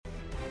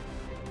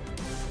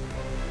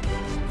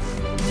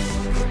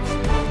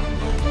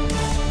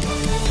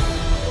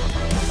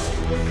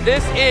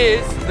This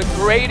is the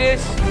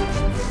greatest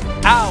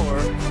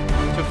hour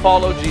to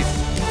follow Jesus.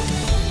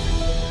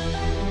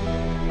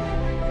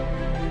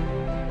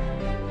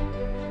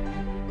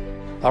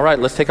 All right,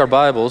 let's take our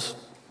Bibles.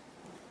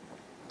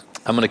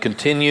 I'm going to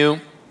continue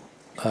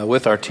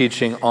with our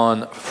teaching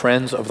on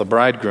Friends of the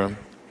Bridegroom.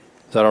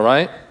 Is that all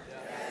right?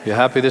 You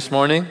happy this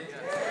morning?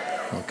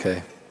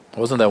 Okay.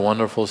 Wasn't that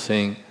wonderful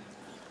seeing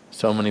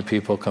so many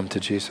people come to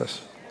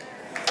Jesus?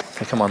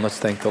 Okay, come on, let's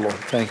thank the Lord.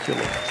 Thank you,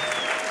 Lord.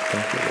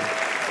 Thank you, Lord.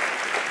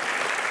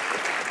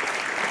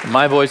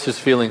 My voice is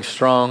feeling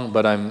strong,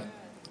 but I'm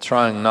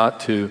trying not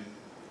to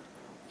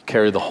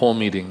carry the whole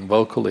meeting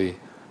vocally,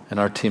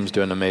 and our team's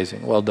doing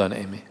amazing. Well done,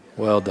 Amy.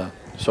 Well done.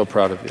 So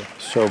proud of you.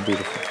 So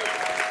beautiful.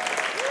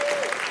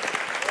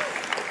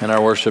 And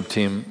our worship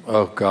team,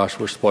 oh gosh,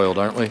 we're spoiled,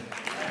 aren't we?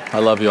 I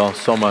love you all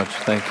so much.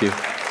 Thank you.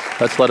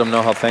 Let's let them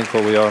know how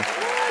thankful we are.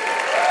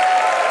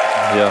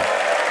 Yeah.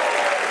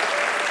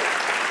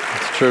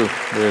 It's true.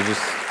 They're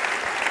just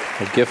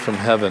a gift from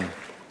heaven.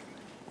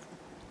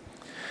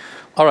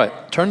 All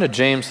right, turn to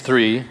James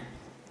 3,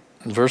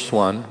 verse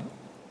 1.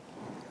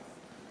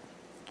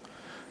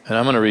 And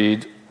I'm going to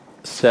read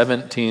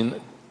 17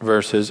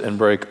 verses and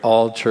break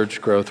all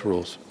church growth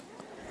rules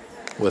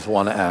with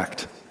one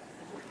act.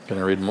 I'm going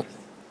to read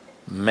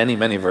many,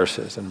 many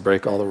verses and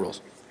break all the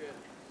rules.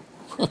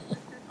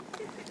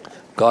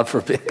 God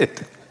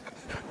forbid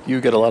you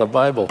get a lot of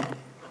Bible.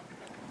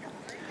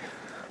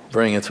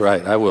 Bring it's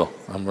right. I will.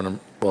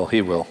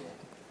 He will.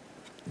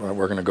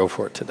 We're going to go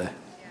for it today.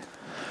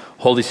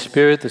 Holy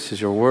Spirit, this is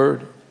your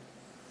word.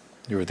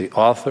 You are the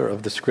author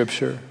of the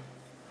scripture.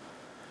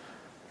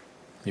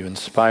 You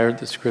inspired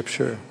the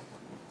scripture,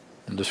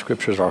 and the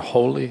scriptures are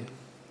holy.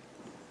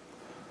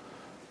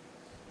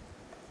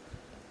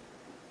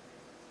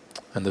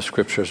 And the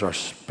scriptures are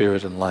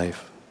spirit and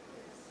life.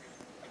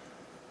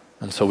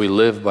 And so we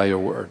live by your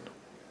word.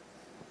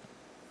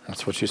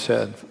 That's what you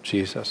said,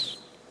 Jesus,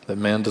 that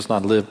man does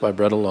not live by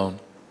bread alone,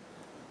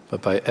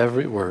 but by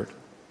every word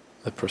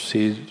that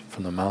proceeds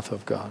from the mouth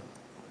of God.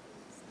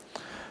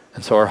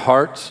 And so our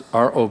hearts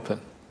are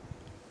open.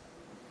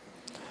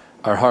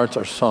 Our hearts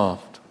are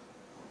soft.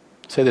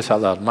 Say this out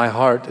loud. My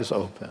heart is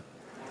open.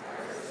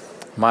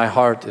 My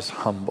heart is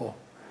humble.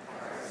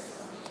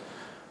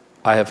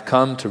 I have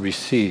come to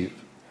receive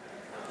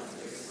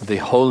the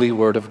holy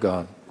word of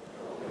God.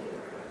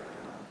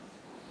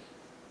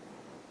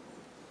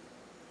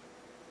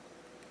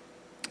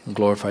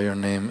 Glorify your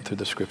name through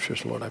the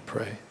scriptures, Lord, I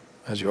pray.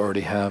 As you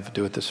already have,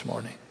 do it this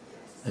morning.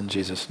 In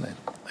Jesus' name,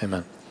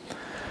 amen.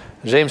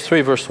 James 3,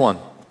 verse 1.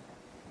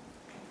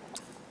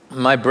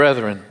 My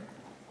brethren,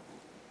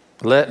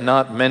 let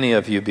not many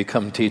of you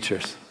become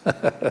teachers.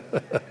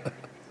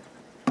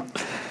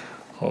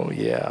 Oh,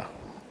 yeah.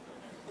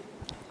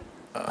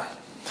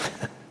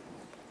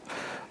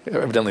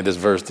 Evidently, this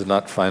verse did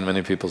not find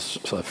many people's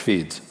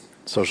feeds,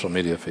 social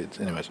media feeds.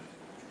 Anyways.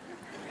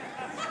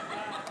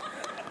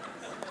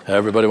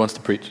 Everybody wants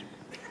to preach,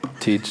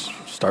 teach,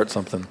 start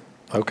something.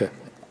 Okay,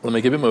 let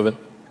me keep it moving.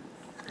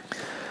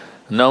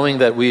 Knowing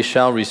that we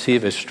shall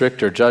receive a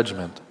stricter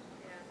judgment.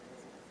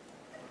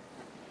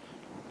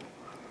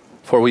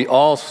 For we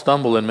all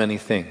stumble in many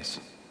things.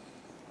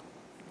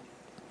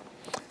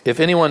 If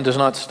anyone does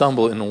not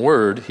stumble in the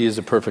word, he is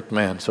a perfect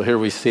man. So here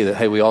we see that,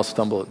 hey, we all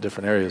stumble at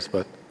different areas,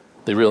 but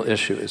the real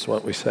issue is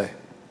what we say.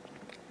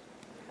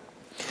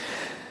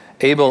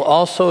 Able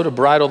also to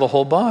bridle the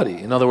whole body.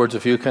 In other words,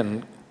 if you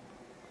can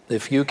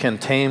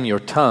tame your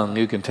tongue,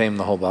 you can tame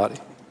the whole body.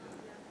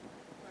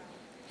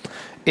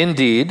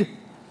 Indeed,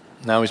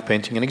 now he's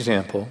painting an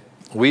example,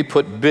 we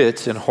put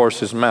bits in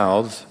horses'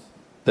 mouths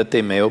that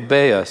they may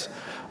obey us.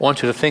 I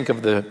want you to think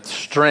of the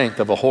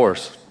strength of a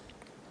horse.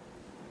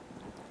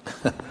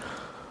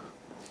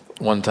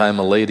 One time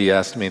a lady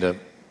asked me to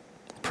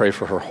pray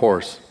for her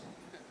horse.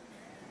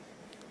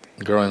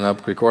 Growing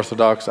up Greek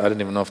Orthodox, I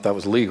didn't even know if that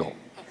was legal.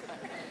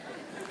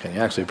 Can you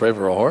actually pray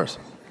for a horse?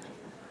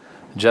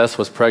 Jess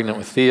was pregnant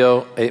with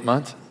Theo, 8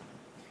 months,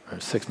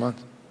 or 6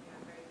 months?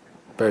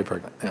 Very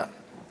pregnant, yeah.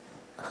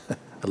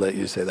 I'll let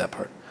you say that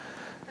part.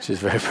 She's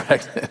very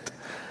pregnant.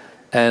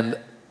 And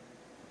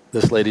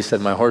this lady said,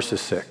 my horse is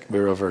sick. We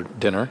were over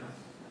dinner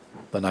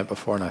the night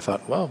before, and I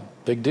thought, well,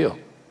 big deal.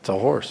 It's a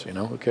horse,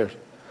 who cares?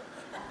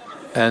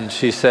 And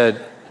she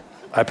said,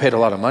 I paid a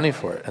lot of money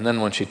for it. And then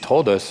when she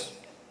told us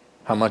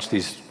how much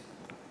these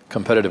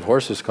competitive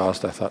horses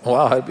cost, I thought,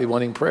 wow, I'd be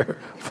wanting prayer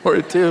for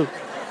it too.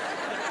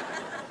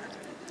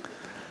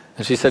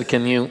 And she said,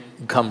 can you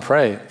come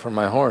pray for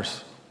my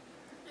horse?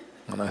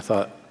 And I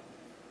thought,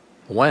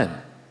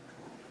 when?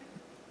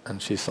 And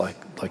she's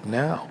like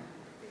now,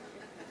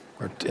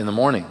 or in the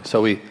morning.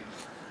 So we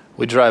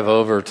drive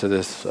over to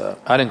this,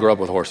 I didn't grow up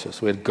with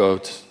horses. We had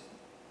goats.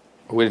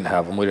 We didn't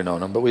have them, we didn't own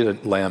them, but we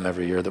had a lamb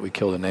every year that we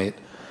killed and ate.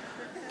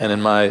 And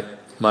in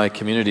my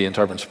community in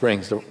Tarpon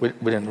Springs, we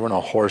weren't all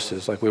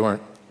horses. We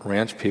weren't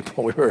ranch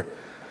people.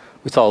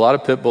 We saw a lot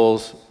of pit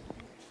bulls,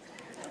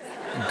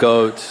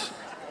 goats,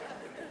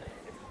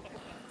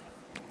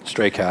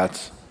 stray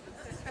cats.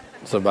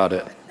 That's about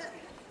it.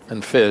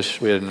 And fish,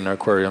 we had in our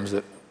aquariums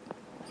that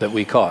that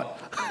we caught.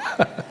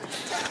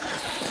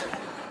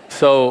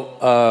 So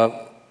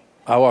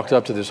I walked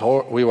up to this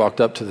horse. We walked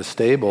up to the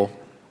stable.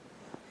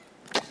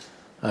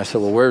 And I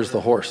said, well, where's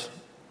the horse?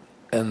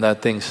 And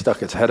that thing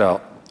stuck its head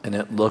out, and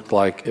it looked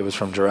like it was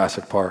from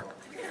Jurassic Park.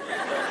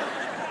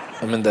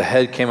 I mean, the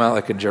head came out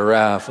like a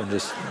giraffe, and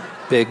this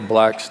big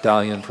black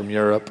stallion from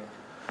Europe.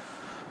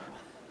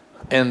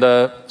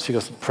 And she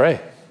goes, pray.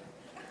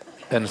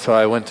 And so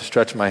I went to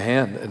stretch my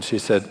hand, and she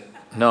said,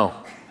 no,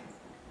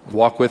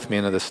 walk with me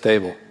into the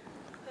stable.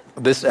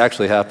 This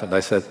actually happened. I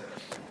said,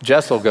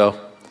 Jess will go.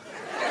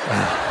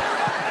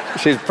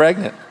 She's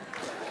pregnant.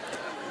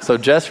 So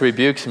Jess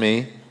rebukes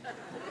me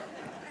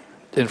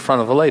in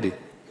front of a lady.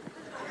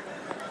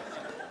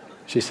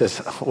 She says,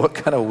 what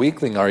kind of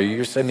weakling are you?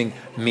 You're sending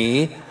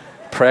me,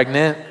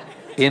 pregnant,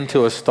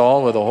 into a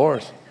stall with a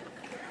horse.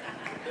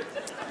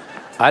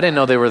 I didn't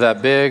know they were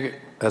that big.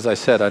 As I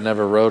said, I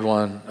never rode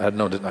one.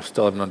 I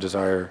still have no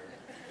desire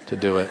to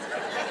do it.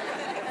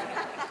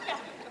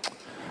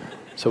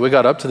 So we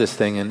got up to this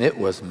thing, and it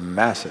was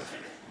massive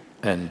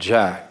and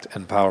jacked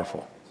and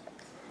powerful.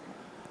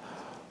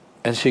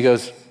 And she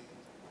goes,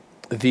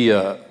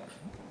 the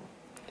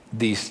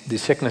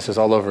sickness is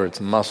all over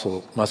its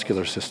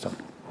muscular system.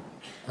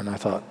 And I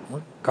thought,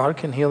 well, God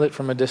can heal it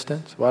from a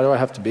distance. Why do I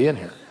have to be in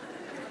here?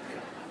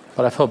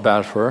 But I felt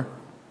bad for her.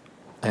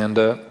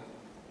 And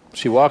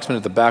she walks me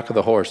to the back of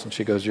the horse, and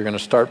she goes, you're going to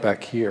start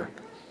back here.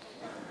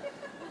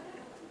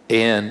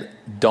 And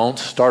don't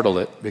startle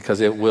it,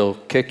 because it will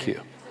kick you.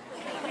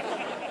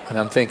 And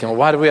I'm thinking, well,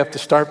 why do we have to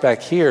start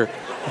back here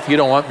if you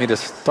don't want me to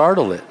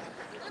startle it?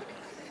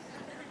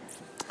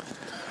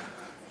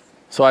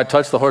 So I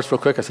touched the horse real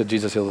quick. I said,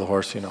 Jesus, heal the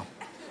horse, you know.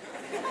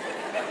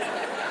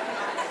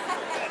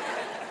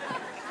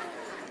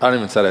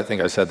 I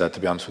think I said that, to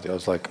be honest with you. I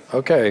was like,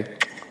 okay.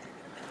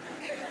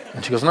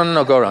 And she goes,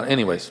 no, go around.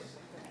 Anyways,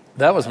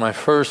 that was my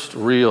first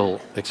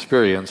real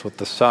experience with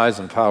the size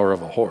and power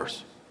of a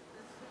horse.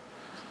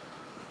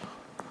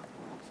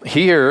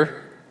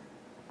 Here,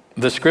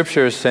 the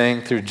scripture is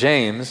saying through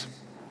James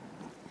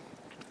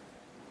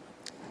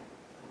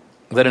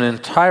that an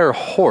entire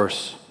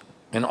horse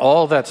in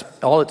all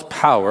its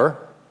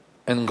power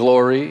and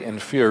glory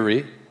and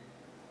fury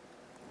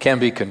can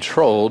be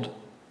controlled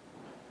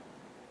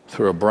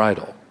through a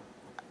bridle.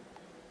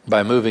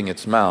 By moving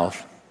its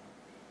mouth,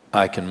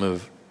 I can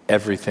move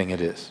everything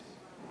it is.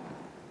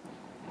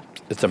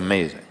 It's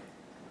amazing.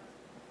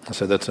 I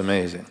said, that's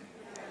amazing.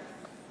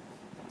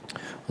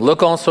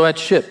 Look also at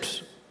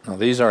ships. Now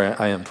these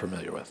I am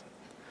familiar with.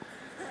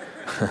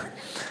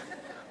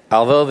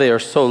 Although they are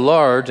so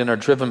large and are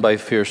driven by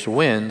fierce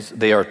winds,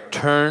 they are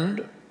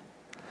turned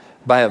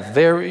by a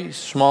very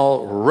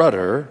small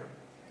rudder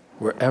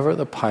wherever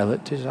the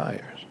pilot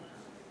desires.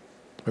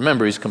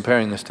 Remember, he's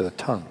comparing this to the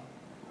tongue.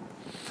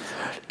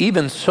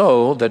 Even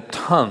so, the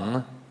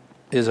tongue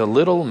is a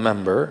little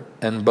member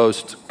and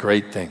boasts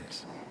great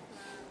things.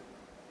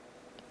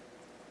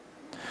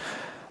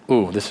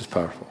 Ooh, this is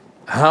powerful.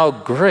 How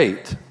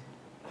great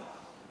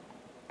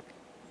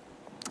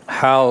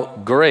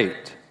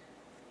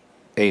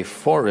a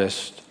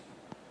forest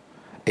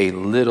a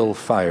little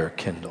fire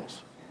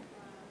kindles.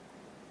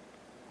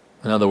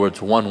 In other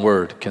words, one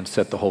word can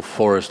set the whole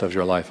forest of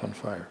your life on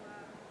fire.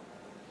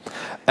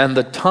 And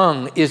the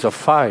tongue is a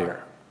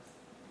fire,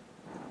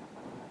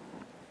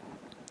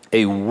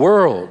 a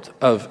world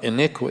of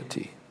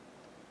iniquity.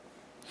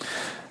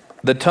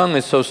 The tongue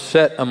is so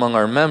set among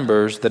our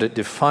members that it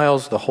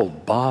defiles the whole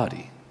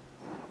body.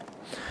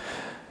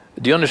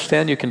 Do you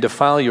understand you can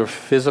defile your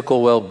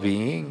physical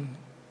well-being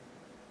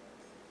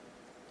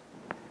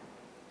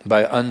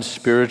by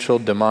unspiritual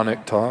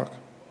demonic talk?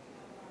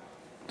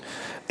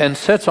 And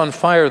sets on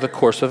fire the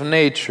course of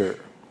nature,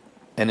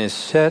 and is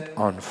set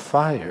on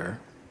fire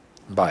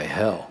by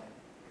hell.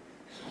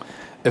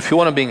 If you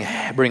want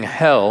to bring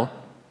hell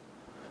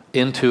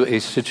into a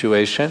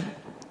situation,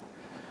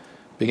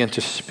 begin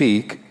to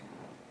speak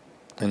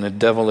in a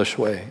devilish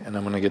way, and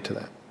I'm going to get to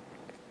that.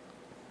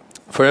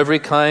 For every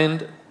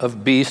kind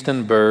of beast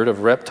and bird,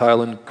 of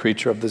reptile and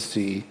creature of the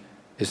sea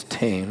is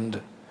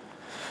tamed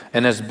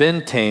and has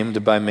been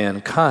tamed by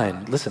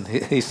mankind. Listen,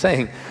 he's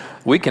saying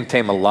we can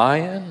tame a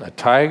lion, a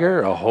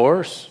tiger, a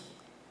horse.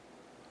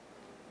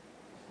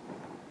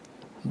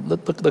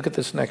 Look at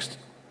this next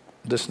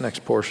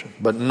portion.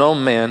 But no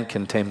man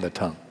can tame the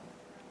tongue.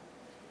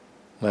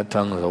 That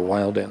tongue is a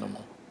wild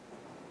animal.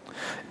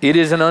 It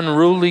is an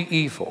unruly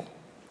evil,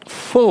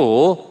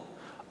 full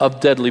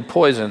of deadly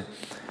poison.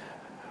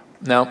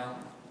 Now,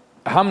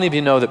 how many of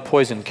you know that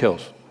poison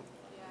kills?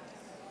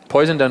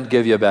 Poison doesn't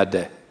give you a bad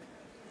day.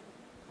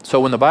 So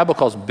when the Bible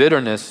calls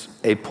bitterness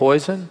a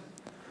poison,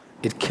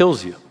 it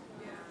kills you.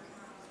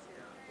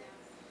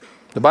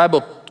 The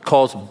Bible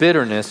calls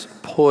bitterness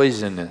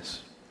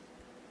poisonous.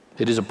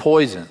 It is a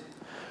poison.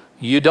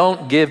 You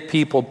don't give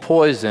people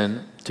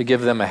poison to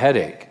give them a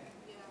headache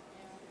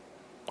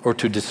or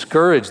to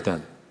discourage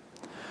them.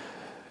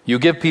 You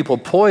give people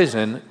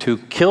poison to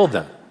kill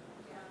them.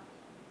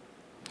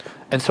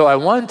 And so I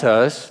want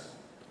us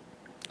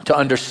to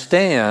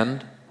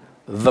understand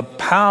the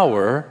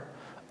power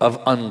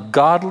of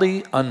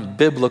ungodly,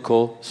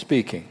 unbiblical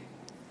speaking.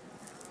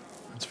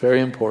 It's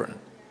very important.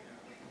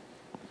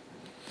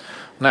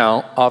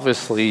 Now,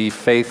 obviously,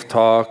 faith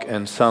talk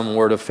and some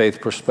word of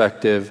faith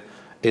perspective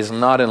is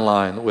not in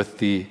line with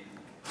the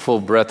full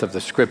breadth of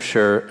the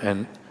Scripture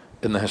and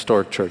in the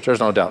historic church. There's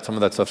no doubt. Some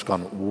of that stuff's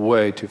gone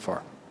way too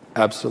far.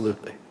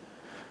 Absolutely.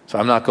 So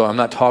I'm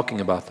not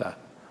talking about that.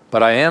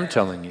 But I am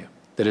telling you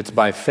that it's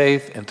by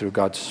faith and through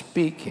God's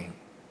speaking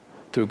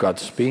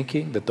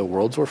that the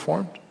worlds were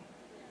formed.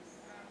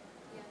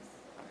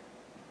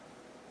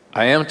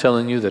 I am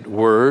telling you that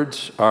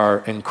words are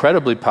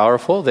incredibly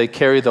powerful. They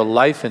carry the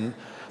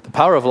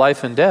power of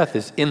life and death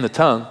is in the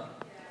tongue.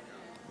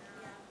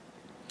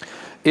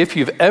 If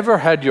you've ever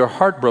had your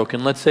heart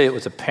broken, let's say it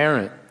was a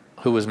parent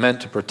who was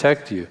meant to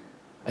protect you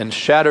and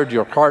shattered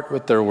your heart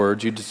with their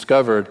words, you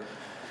discovered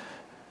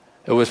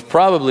it was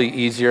probably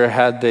easier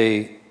had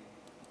they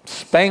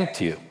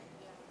spanked you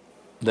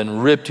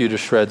than ripped you to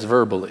shreds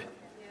verbally.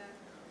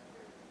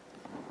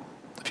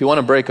 If you want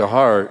to break a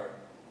heart,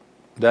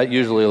 that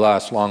usually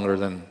lasts longer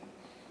than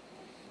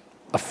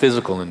a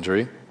physical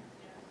injury.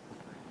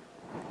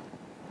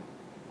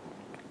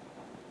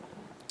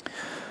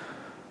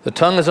 The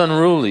tongue is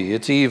unruly,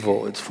 it's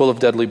evil, it's full of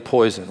deadly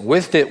poison.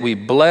 With it we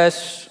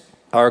bless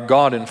our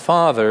God and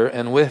Father,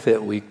 and with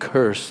it we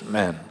curse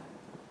men.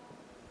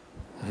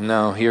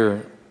 Now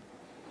here,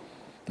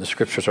 the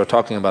Scriptures are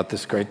talking about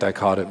this great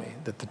dichotomy,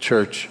 that the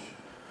church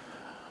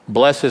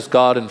blesses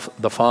God and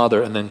the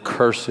Father and then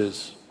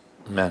curses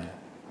men,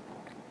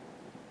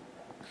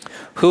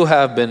 who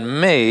have been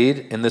made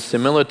in the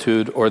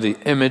similitude or the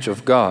image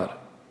of God.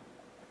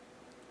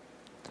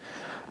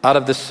 Out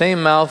of the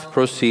same mouth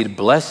proceed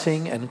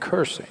blessing and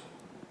cursing.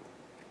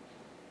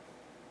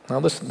 Now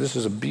this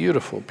is a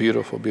beautiful,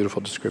 beautiful,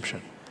 beautiful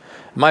description.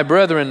 My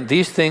brethren,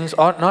 these things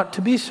ought not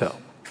to be so.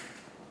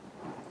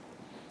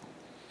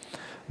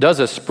 Does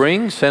a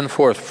spring send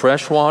forth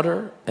fresh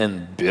water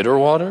and bitter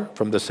water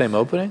from the same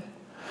opening?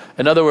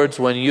 In other words,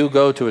 when you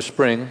go to a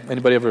spring,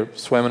 anybody ever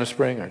swam in a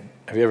spring? Or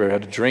have you ever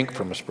had a drink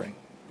from a spring?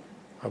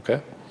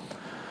 Okay.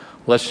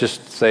 Let's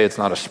just say it's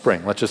not a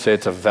spring. Let's just say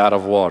it's a vat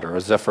of water,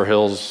 a Zephyr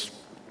Hills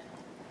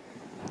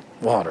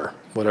water,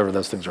 whatever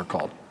those things are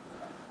called,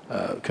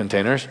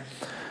 containers.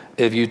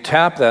 If you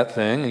tap that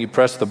thing and you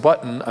press the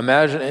button,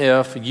 imagine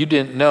if you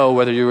didn't know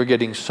whether you were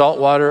getting salt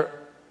water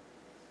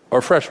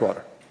or fresh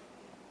water.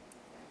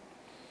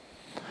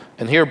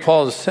 And here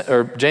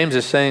James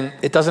is saying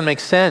it doesn't make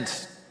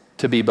sense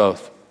to be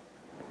both.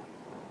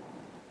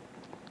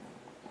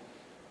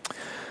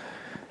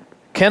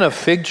 Can a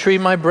fig tree,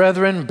 my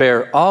brethren,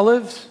 bear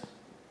olives?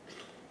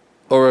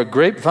 Or a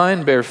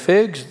grapevine bear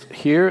figs?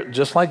 Here,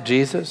 just like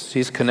Jesus,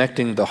 he's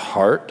connecting the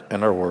heart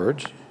and our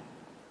words.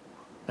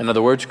 In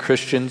other words,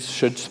 Christians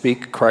should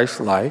speak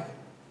Christ-like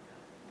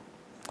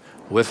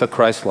with a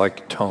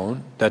Christ-like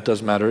tone. That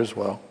does matter as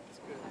well.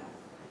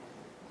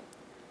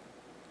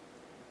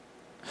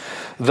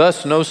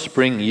 Thus, no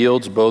spring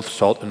yields both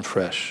salt and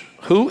fresh.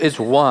 Who is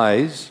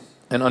wise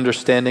and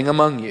understanding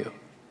among you?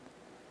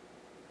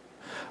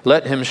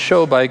 Let him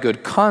show by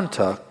good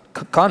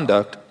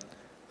conduct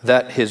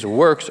that his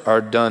works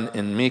are done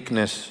in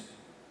meekness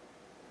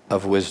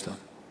of wisdom.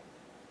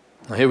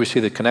 Now here we see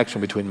the connection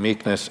between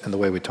meekness and the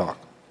way we talk.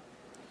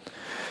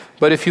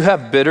 But if you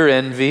have bitter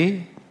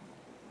envy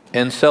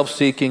and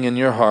self-seeking in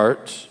your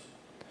hearts,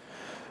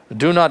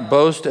 do not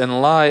boast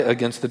and lie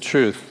against the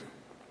truth.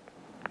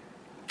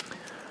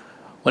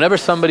 Whenever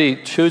somebody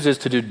chooses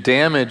to do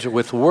damage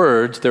with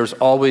words, there's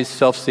always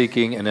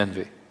self-seeking and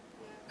envy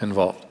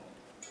involved.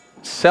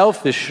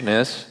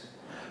 Selfishness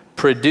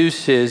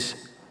produces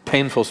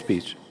painful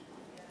speech.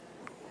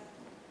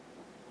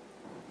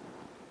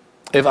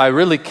 If I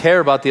really care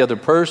about the other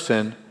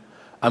person,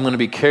 I'm going to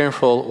be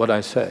careful what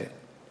I say.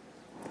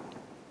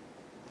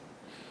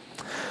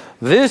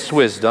 This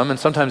wisdom, and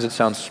sometimes it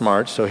sounds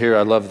smart, so here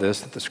I love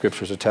this, that the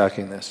Scripture's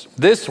attacking this.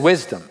 This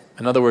wisdom,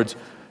 in other words,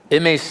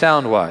 it may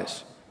sound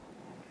wise,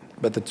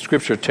 but the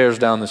Scripture tears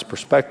down this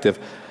perspective.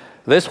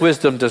 This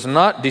wisdom does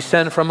not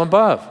descend from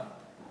above,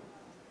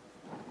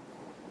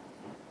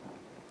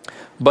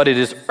 but it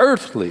is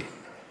earthly.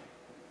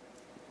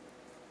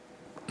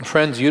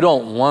 Friends, you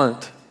don't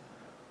want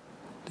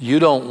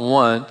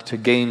to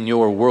gain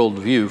your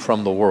worldview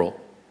from the world.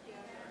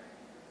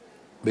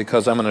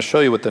 Because I'm going to show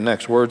you what the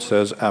next word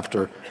says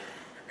after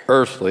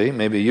earthly.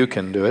 Maybe you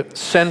can do it.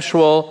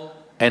 Sensual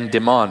and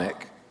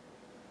demonic.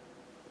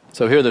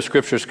 So here the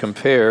Scriptures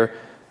compare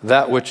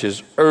that which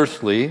is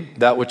earthly,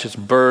 that which is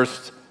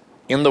birthed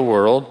in the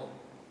world,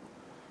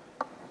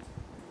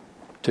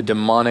 to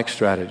demonic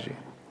strategy.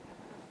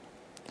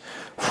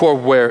 For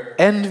where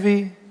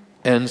envy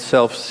and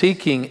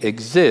self-seeking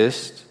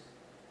exist,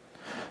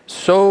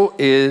 so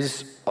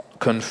is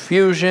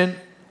confusion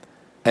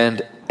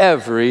and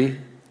every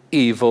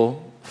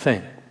evil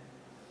thing.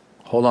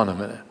 Hold on a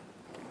minute.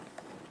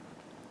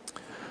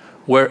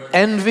 Where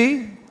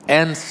envy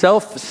and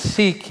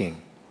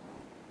self-seeking,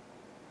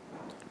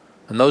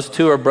 and those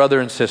two are brother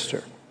and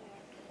sister.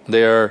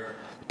 They are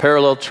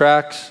parallel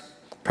tracks,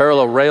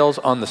 parallel rails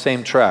on the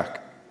same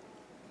track.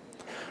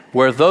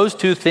 Where those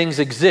two things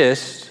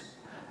exist,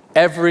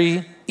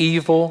 every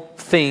evil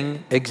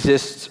thing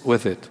exists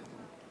with it.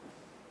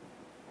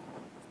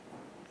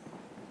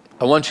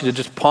 I want you to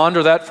just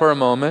ponder that for a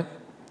moment.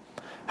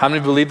 How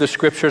many believe the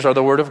scriptures are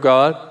the word of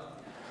God?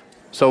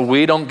 So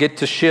we don't get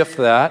to shift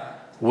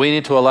that. We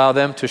need to allow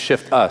them to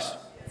shift us.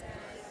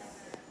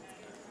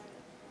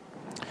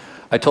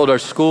 I told our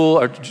school,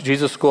 our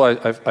Jesus school,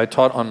 I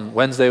taught on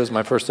Wednesday, it was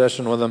my first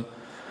session with them.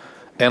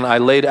 And I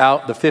laid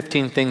out the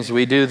 15 things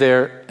we do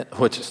there,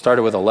 which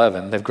started with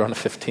 11. They've grown to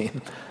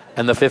 15.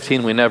 And the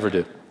 15 we never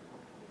do.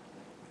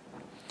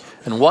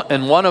 And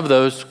one of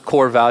those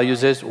core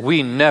values is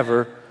we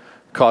never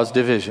cause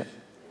division.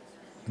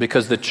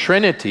 Because the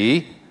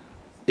Trinity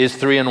is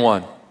 3 in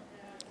 1.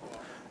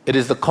 It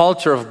is the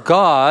culture of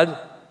God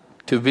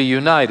to be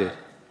united.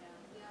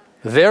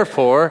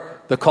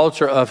 Therefore, the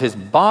culture of his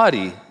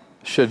body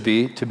should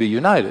be to be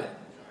united.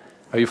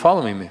 Are you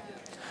following me?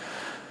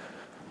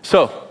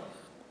 So,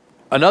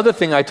 another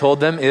thing I told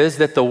them is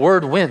that the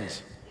word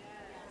wins.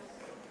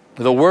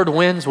 The word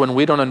wins when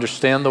we don't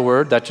understand the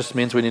word. That just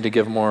means we need to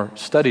give more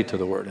study to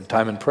the word and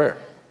time in prayer.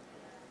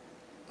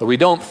 But we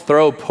don't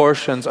throw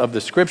portions of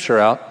the scripture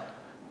out.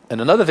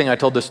 And another thing I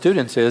told the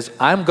students is,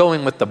 I'm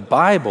going with the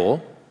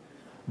Bible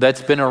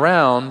that's been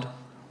around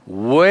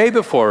way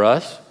before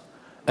us,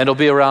 and it'll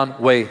be around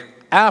way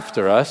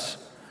after us.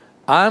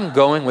 I'm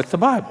going with the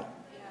Bible.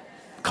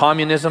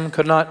 Communism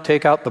could not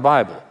take out the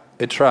Bible.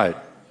 It tried.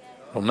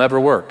 It'll never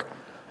work.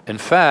 In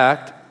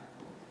fact,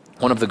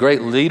 one of the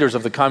great leaders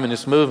of the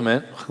communist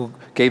movement, who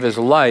gave his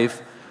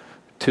life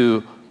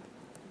to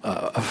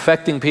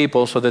affecting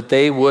people so that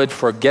they would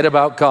forget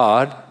about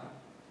God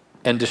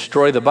and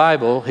destroy the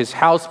Bible, his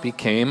house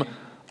became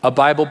a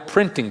Bible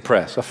printing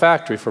press, a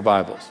factory for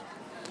Bibles.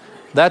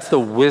 That's the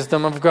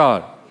wisdom of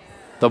God.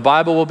 The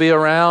Bible will be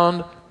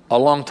around a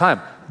long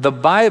time. The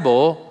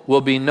Bible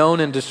will be known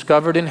and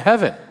discovered in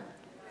heaven.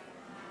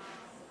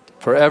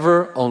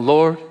 Forever, O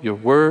Lord, your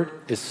word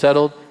is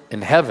settled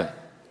in heaven.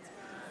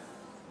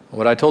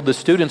 What I told the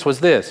students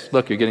was this.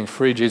 Look, you're getting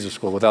free Jesus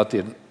School without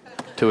the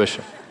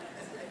tuition.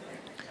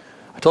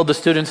 I told the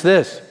students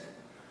this.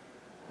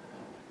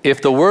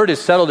 If the word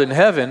is settled in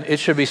heaven, it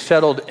should be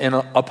settled in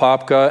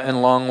Apopka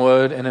and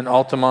Longwood and in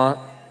Altamont,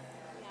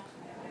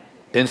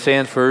 in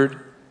Sanford.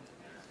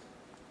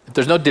 If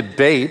there's no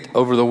debate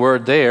over the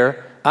word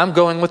there, I'm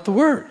going with the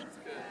word.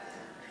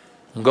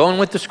 I'm going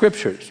with the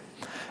scriptures.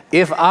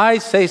 If I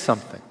say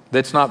something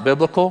that's not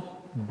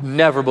biblical,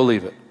 never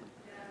believe it.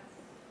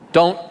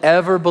 Don't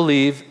ever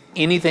believe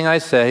anything I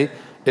say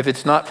if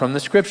it's not from the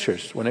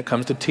scriptures when it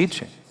comes to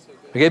teaching.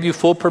 I gave you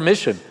full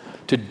permission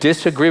to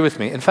disagree with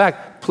me. In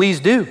fact,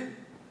 please do.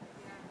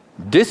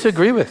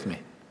 Disagree with me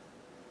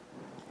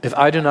if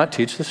I do not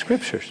teach the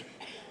scriptures.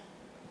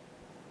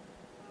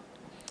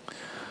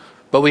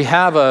 But we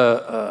have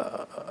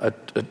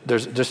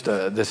there's just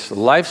this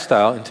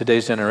lifestyle in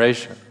today's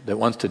generation that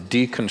wants to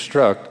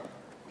deconstruct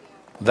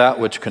that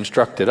which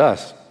constructed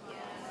us.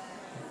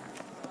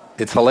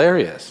 It's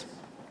hilarious.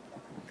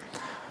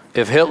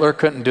 If Hitler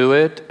couldn't do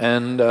it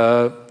and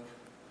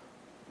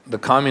the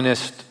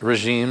communist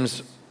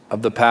regimes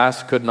of the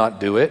past could not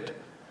do it,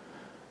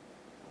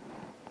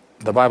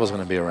 the Bible's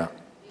going to be around.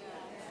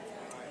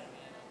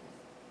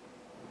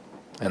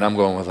 And I'm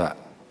going with that.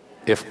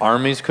 If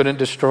armies couldn't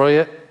destroy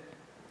it,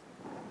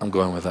 I'm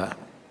going with that.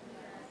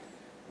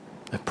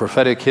 If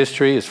prophetic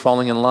history is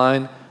falling in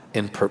line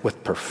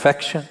with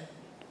perfection,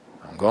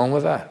 I'm going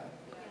with that.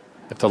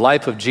 If the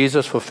life of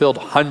Jesus fulfilled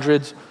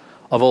hundreds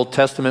of Old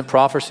Testament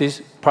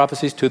prophecies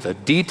to the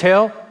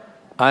detail,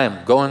 I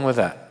am going with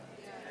that.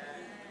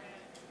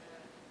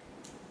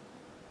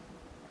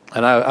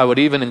 And I would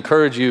even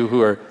encourage you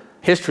who are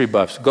history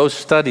buffs, go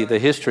study the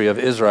history of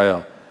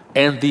Israel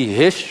and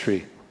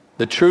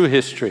the true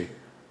history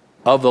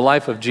of the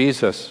life of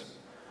Jesus.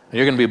 And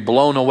you're going to be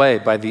blown away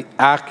by the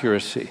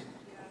accuracy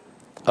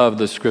of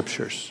the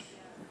scriptures.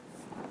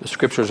 The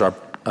scriptures are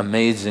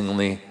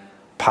amazingly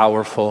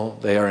powerful.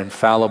 They are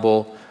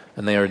infallible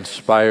and they are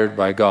inspired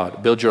by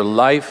God. Build your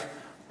life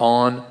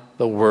on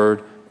the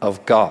Word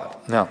of God.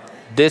 Now,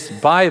 this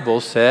Bible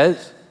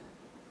says,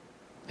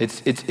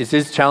 it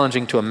is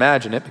challenging to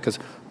imagine it because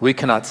we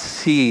cannot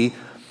see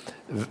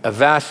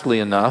vastly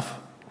enough.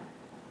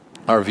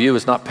 Our view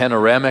is not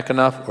panoramic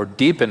enough or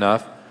deep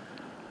enough.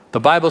 The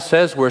Bible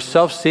says where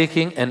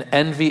self-seeking and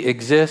envy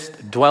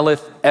exist,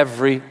 dwelleth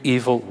every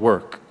evil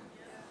work.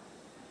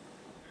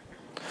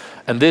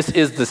 And this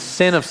is the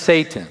sin of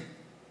Satan,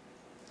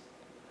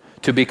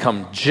 to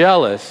become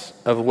jealous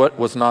of what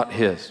was not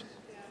his.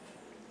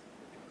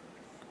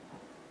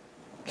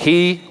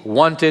 He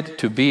wanted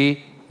to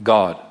be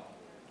God.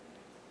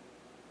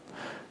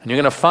 And you're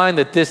going to find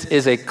that this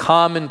is a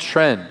common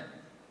trend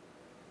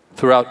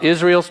throughout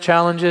Israel's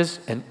challenges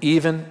and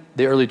even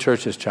the early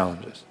church's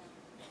challenges.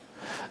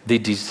 The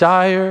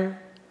desire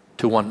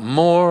to want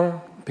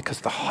more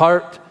because the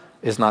heart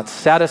is not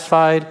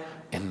satisfied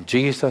in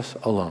Jesus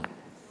alone.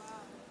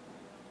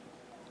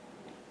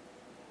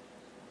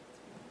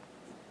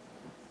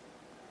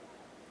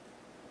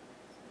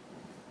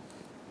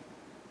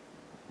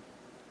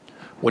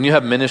 When you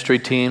have ministry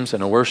teams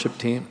and a worship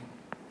team,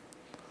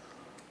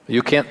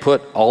 you can't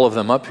put all of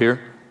them up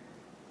here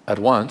at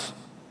once.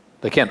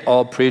 They can't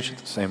all preach at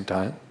the same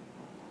time.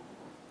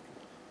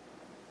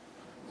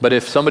 But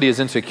if somebody is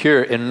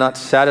insecure and not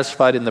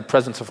satisfied in the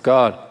presence of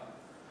God,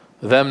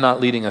 them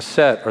not leading a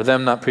set, or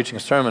them not preaching a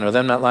sermon, or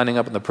them not lining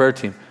up in the prayer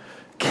team,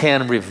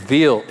 can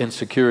reveal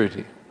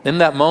insecurity. In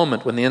that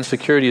moment when the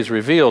insecurity is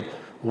revealed,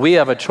 we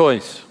have a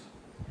choice.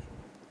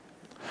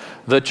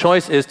 The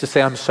choice is to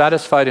say, I'm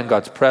satisfied in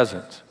God's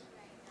presence,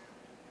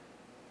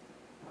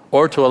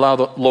 or to allow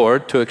the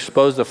Lord to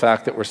expose the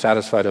fact that we're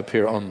satisfied up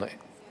here only.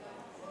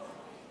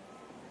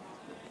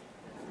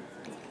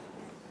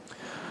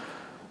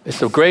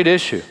 It's a great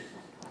issue.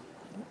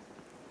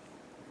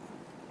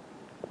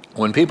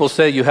 When people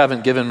say, you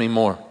haven't given me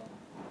more,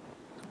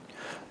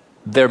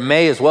 there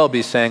may as well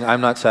be saying,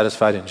 I'm not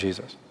satisfied in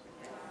Jesus.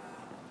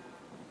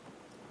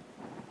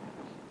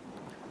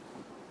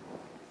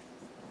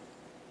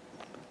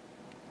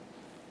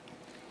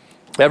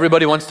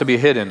 Everybody wants to be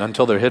hidden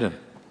until they're hidden.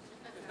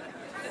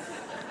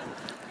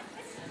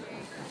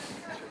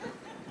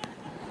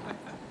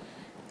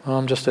 Oh,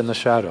 I'm just in the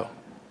shadow.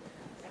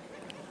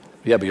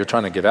 Yeah, but you're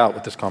trying to get out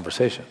with this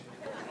conversation.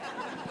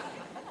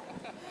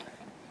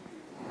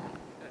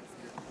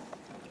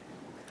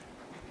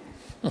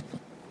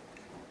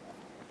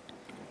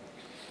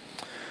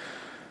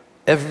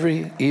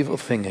 Every evil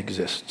thing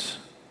exists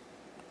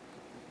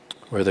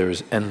where there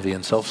is envy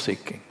and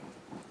self-seeking.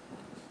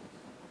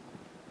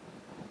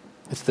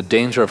 It's the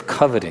danger of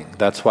coveting.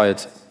 That's why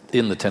it's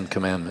in the Ten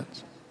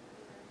Commandments.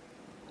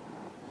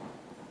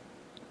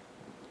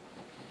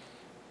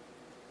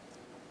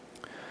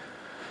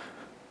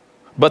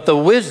 But the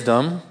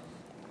wisdom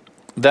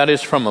that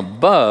is from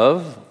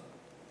above,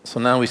 so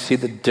now we see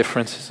the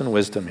differences in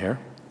wisdom here.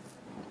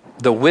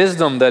 The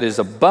wisdom that is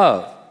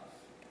above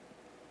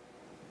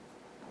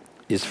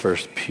is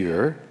first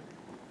pure.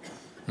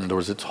 In other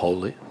words, it's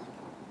holy.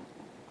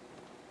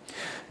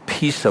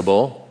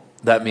 Peaceable,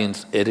 that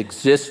means it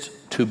exists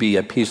to be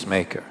a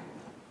peacemaker.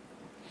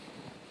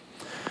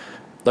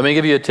 Let me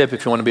give you a tip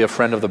if you want to be a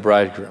friend of the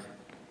bridegroom.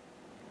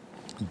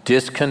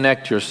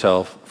 Disconnect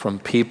yourself from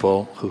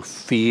people who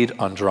feed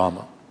on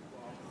drama.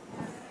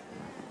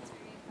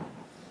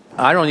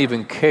 I don't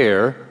even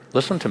care,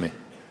 listen to me,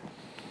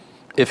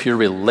 if you're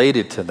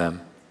related to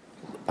them.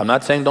 I'm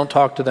not saying don't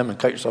talk to them and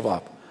cut yourself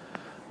off.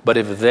 But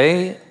if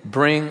they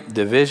bring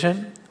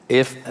division,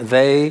 if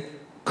they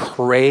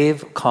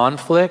crave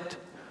conflict,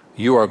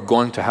 you are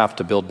going to have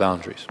to build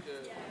boundaries.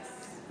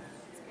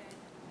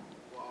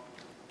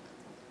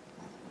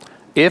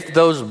 If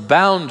those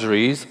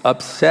boundaries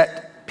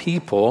upset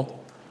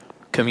people,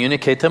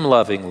 communicate them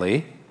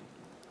lovingly,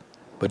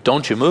 but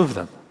don't you move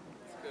them.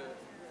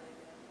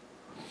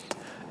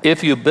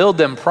 If you build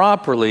them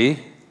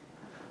properly,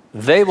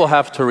 they will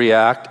have to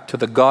react to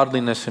the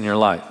godliness in your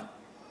life.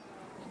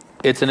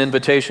 It's an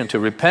invitation to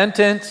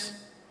repentance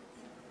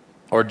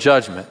or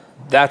judgment.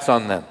 That's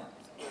on them.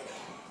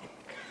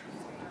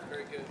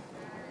 Very good.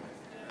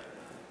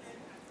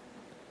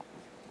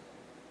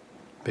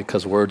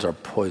 Because words are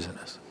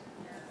poisonous.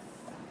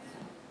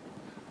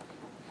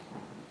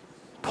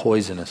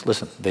 Poisonous.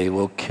 Listen, they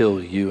will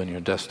kill you and your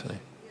destiny.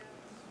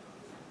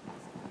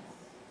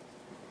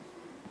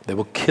 They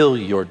will kill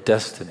your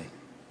destiny.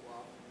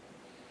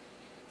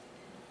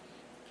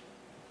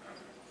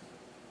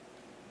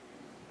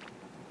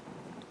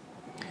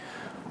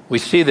 We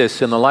see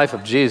this in the life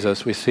of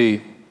Jesus. We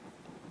see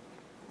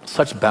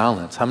such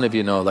balance. How many of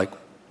you know, like,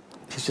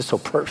 he's just so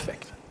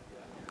perfect,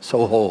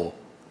 so whole,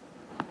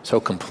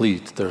 so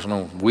complete. There's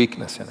no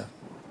weakness in him.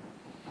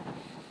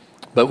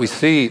 But we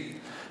see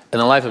in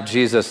the life of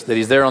Jesus that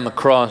he's there on the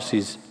cross.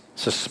 He's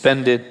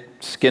suspended,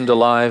 skinned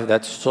alive.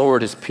 That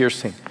sword is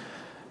piercing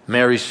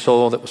Mary's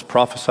soul that was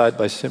prophesied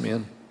by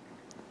Simeon.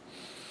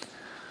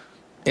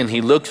 And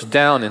he looks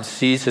down and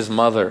sees his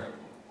mother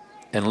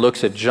and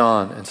looks at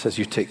John and says,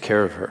 you take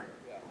care of her,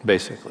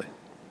 basically.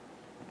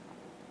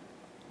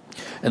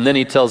 And then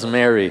he tells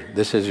Mary,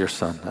 this is your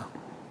son now.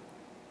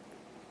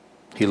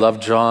 He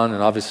loved John,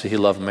 and obviously he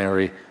loved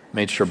Mary,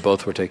 made sure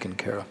both were taken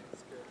care of.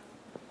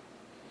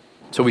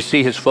 So we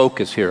see his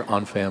focus here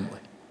on family.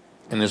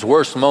 In his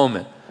worst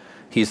moment,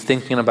 he's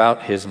thinking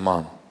about his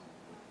mom.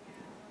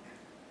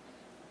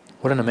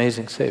 What an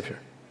amazing Savior.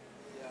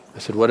 I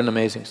said, what an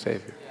amazing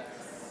Savior.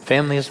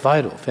 Family is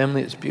vital.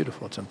 Family is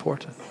beautiful. It's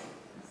important.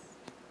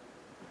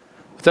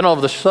 But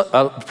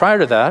then prior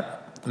to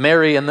that,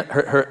 Mary and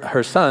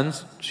her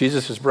sons,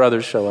 Jesus'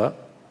 brothers, show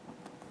up.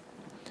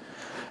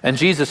 And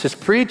Jesus is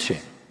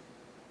preaching.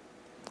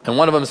 And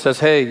one of them says,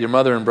 hey, your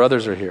mother and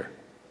brothers are here.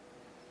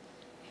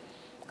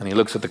 And he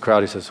looks at the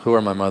crowd. He says, who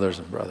are my mothers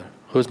and brother?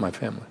 Who's my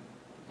family?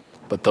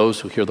 But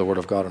those who hear the word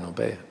of God and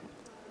obey it.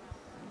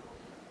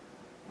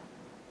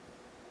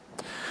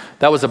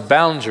 That was a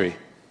boundary.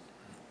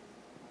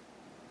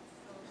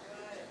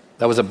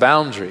 That was a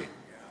boundary.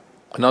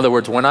 In other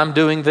words, when I'm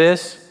doing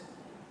this,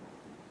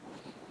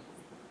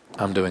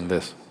 I'm doing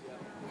this.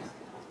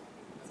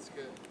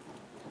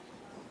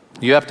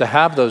 You have to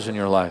have those in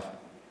your life.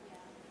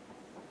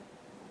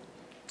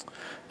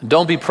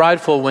 Don't be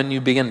prideful when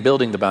you begin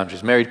building the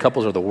boundaries. Married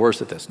couples are the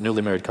worst at this.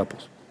 Newly married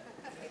couples.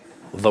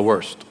 The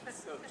worst.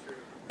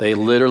 They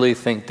literally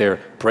think they're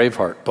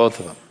Braveheart, both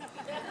of them.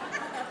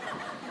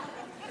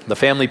 The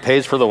family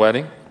pays for the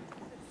wedding,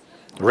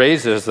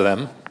 raises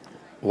them,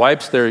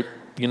 wipes their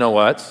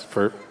you-know-whats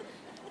for,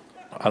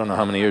 I don't know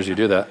how many years you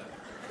do that.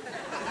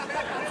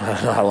 I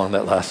don't know how long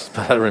that lasts,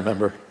 but I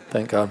remember.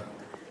 Thank God.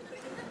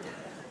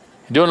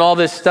 You're doing all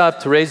this stuff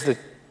to raise the,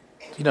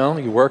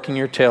 you're working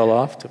your tail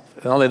off.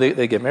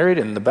 They get married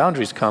and the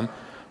boundaries come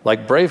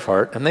like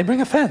Braveheart and they bring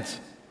offense.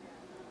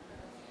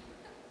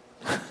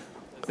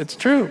 It's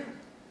true.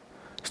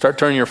 Start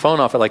turning your phone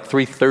off at like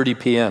 3:30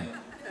 p.m.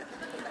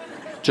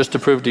 just to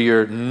prove to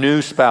your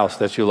new spouse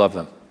that you love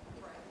them.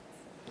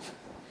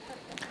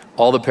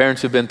 All the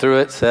parents who've been through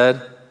it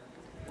said,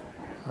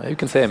 well, you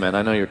can say amen.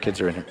 I know your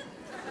kids are in here.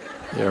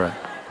 You're right.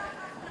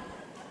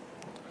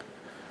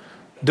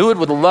 Do it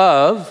with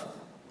love,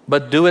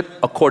 but do it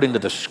according to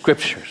the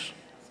scriptures.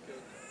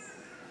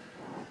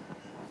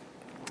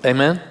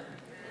 Amen?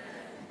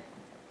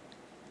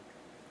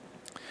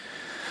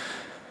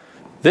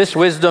 This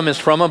wisdom is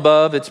from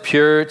above. It's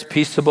pure, it's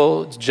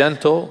peaceable, it's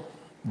gentle.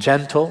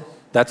 Gentle,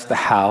 that's the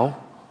how.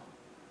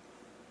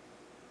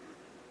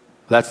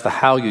 That's the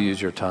how you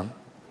use your tongue.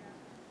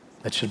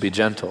 It should be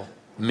gentle.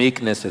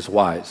 Meekness is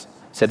wise.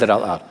 Say that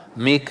out loud.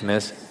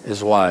 Meekness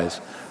is wise.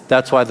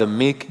 That's why the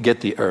meek get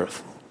the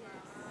earth.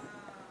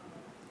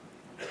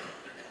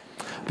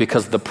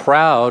 Because the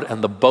proud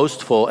and the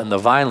boastful and the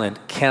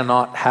violent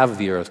cannot have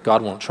the earth.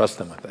 God won't trust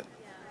them with it.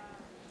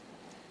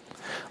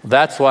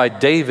 That's why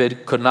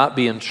David could not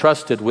be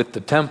entrusted with the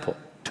temple.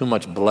 Too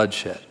much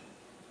bloodshed.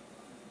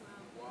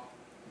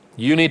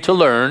 You need to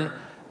learn,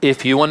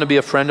 if you want to be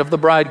a friend of the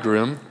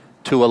bridegroom,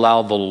 to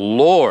allow the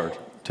Lord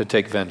to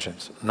take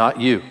vengeance, not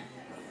you.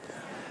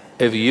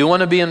 If you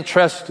want to be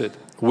entrusted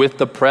with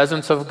the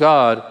presence of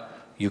God,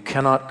 you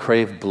cannot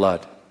crave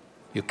blood.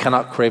 You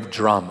cannot crave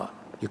drama.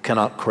 You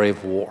cannot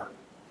crave war.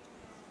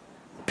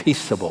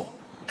 Peaceable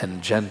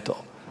and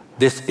gentle.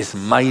 This is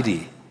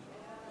mighty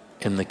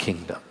in the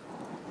kingdom.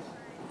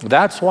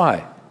 That's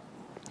why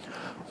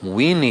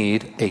we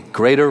need a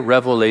greater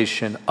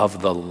revelation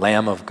of the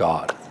Lamb of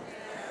God.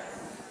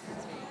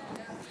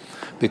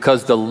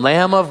 Because the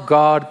Lamb of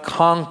God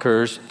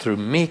conquers through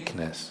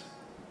meekness.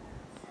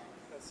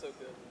 That's so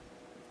good.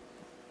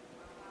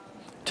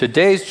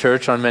 Today's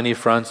church on many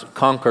fronts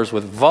conquers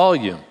with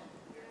volume.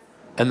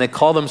 And they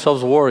call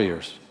themselves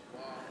warriors.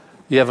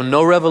 You have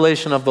no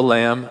revelation of the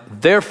Lamb,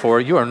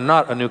 therefore you are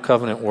not a new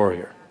covenant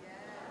warrior.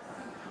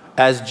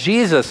 As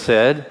Jesus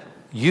said,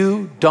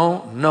 you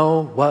don't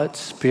know what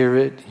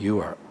spirit you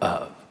are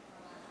of.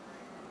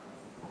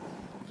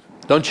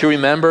 Don't you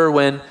remember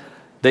when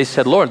they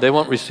said, Lord, they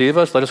won't receive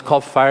us, let us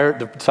call fire.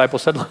 The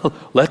disciples said,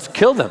 let's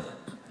kill them.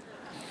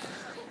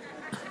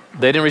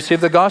 They didn't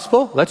receive the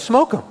gospel, let's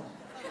smoke them.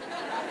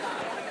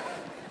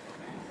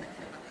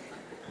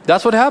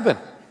 That's what happened.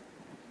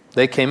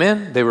 They came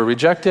in, they were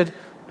rejected.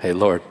 Hey,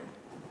 Lord,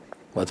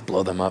 let's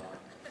blow them up.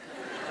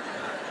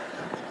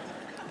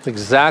 That's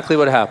exactly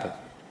what happened.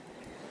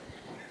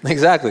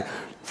 Exactly.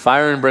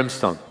 Fire and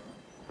brimstone.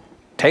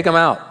 Take them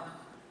out.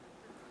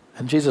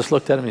 And Jesus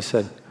looked at him and he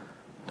said,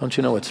 don't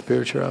you know what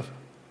spirit you're of?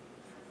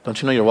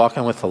 Don't you know you're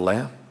walking with the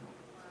Lamb?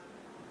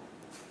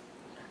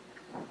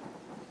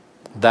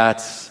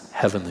 That's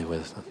heavenly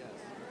wisdom.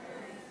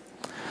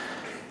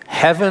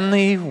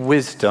 Heavenly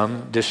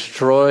wisdom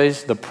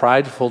destroys the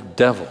prideful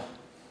devil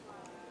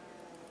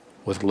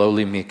with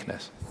lowly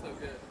meekness.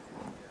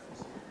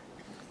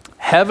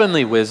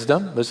 Heavenly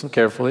wisdom, listen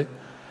carefully,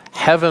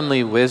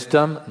 heavenly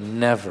wisdom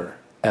never,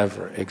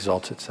 ever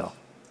exalts itself.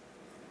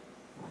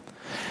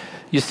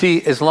 You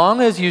see, as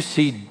long as you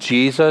see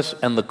Jesus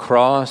and the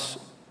cross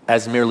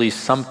as merely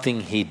something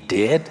he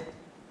did,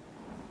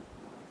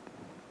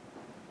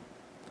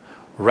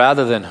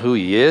 rather than who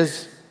he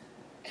is,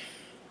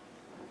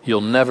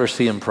 you'll never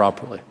see him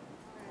properly.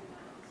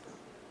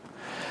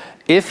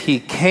 If he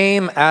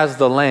came as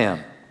the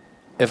Lamb,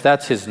 if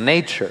that's his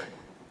nature,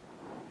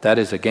 that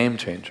is a game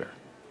changer.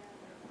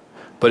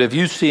 But if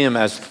you see him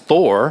as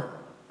Thor,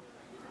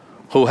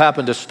 who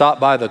happened to stop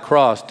by the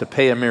cross to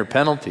pay a mere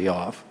penalty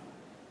off,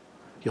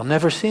 you'll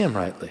never see him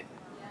rightly.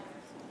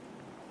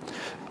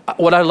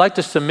 What I'd like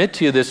to submit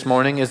to you this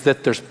morning is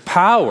that there's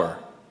power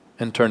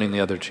in turning the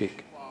other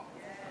cheek.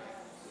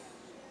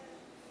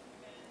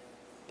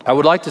 I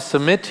would like to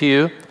submit to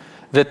you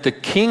that the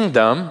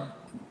kingdom,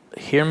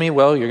 hear me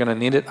well, you're going to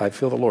need it, I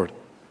feel the Lord.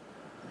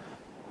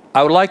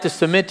 I would like to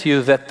submit to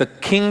you that the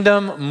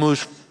kingdom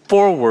moves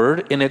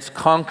forward in its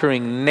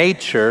conquering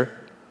nature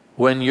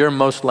when you're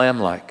most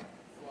lamb-like.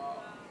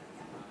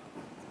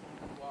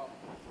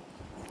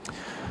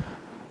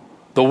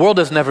 The world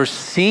has never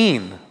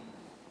seen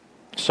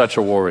such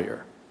a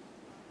warrior.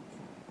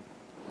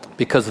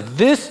 Because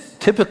this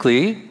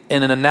typically,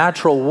 in a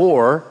natural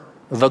war,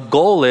 the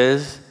goal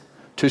is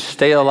to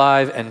stay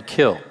alive and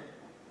kill.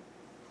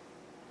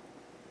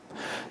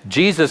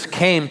 Jesus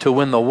came to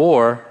win the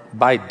war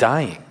by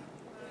dying.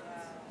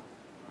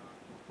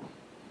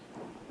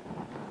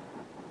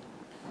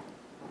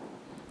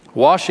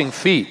 Washing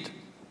feet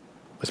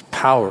was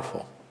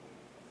powerful,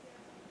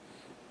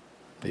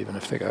 even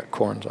if they got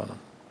corns on them.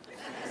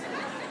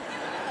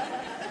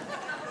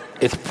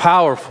 It's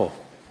powerful.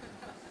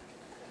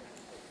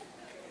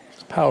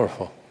 It's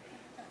powerful.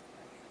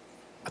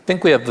 I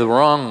think we have the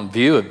wrong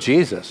view of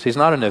Jesus. He's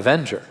not an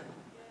avenger.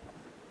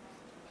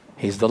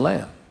 He's the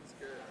Lamb.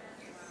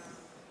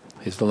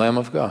 He's the Lamb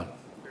of God.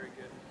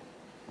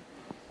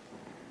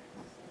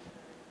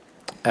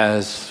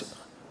 As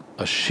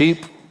a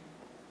sheep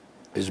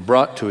is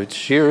brought to its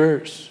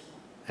shearers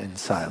in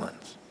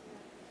silence,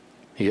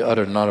 he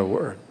uttered not a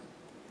word.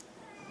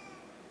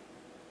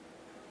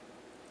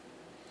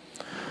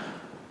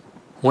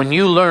 When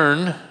you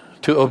learn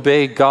to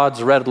obey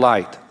God's red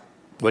light,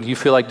 when you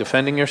feel like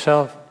defending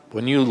yourself,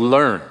 when you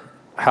learn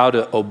how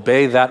to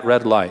obey that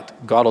red light,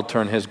 God will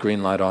turn his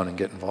green light on and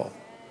get involved.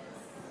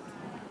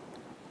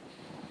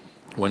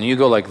 When you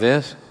go like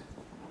this,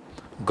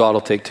 God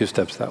will take 2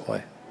 steps that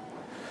way.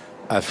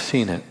 I've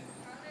seen it.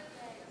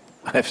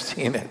 I've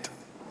seen it.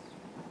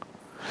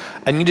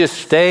 And you just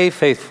stay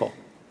faithful.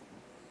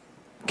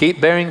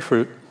 Keep bearing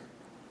fruit.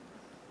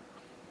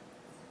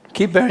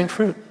 Keep bearing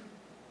fruit.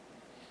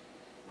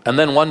 And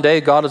then one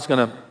day God is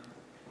going to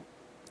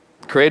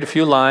create a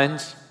few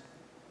lines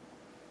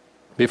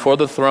before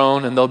the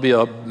throne, and there'll be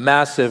a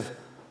massive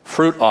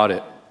fruit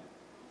audit.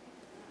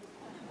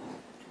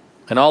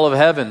 And all of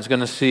heaven's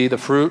going to see the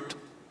fruit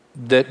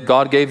that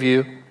God gave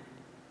you,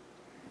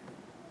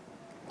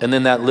 and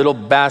then that little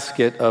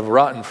basket of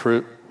rotten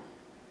fruit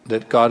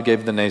that God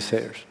gave the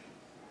naysayers.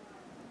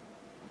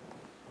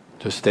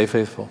 Just stay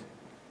faithful.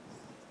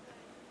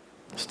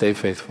 Stay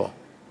faithful.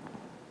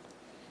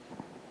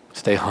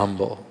 Stay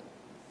humble.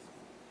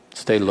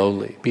 Stay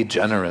lowly. Be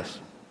generous.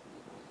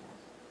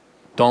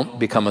 Don't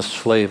become a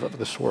slave of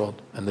this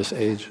world and this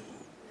age.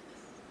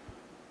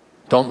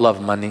 Don't love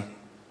money.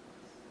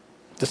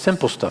 The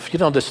simple stuff. You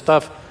know, the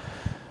stuff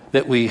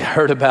that we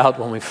heard about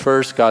when we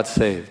first got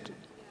saved.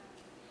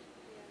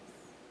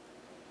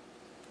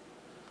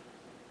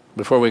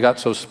 Before we got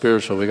so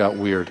spiritual, we got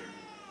weird.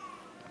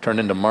 Turned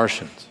into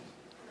Martians.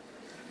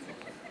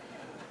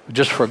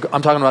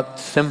 I'm talking about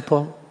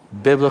simple,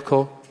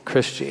 biblical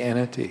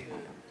Christianity.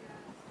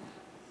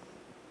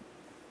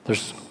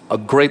 There's a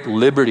great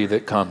liberty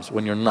that comes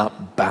when you're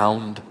not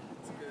bound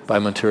by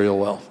material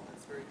wealth.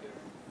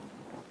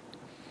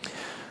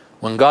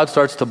 When God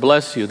starts to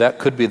bless you, that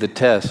could be the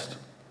test.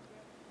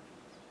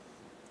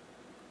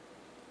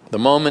 The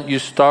moment you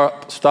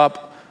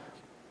stop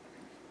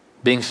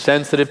being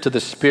sensitive to the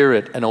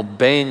Spirit and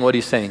obeying what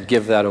He's saying,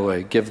 give that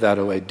away,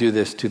 do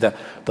this, do that.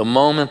 The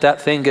moment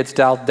that thing gets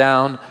dialed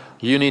down,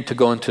 you need to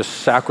go into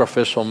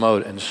sacrificial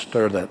mode and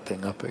stir that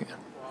thing up again.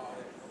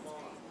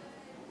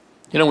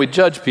 You know, we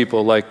judge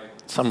people like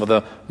some of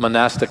the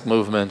monastic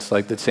movements,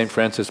 like that St.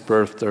 Francis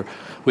birthed, or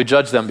we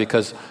judge them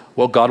because,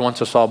 well, God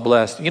wants us all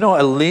blessed. You know,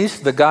 at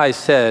least the guy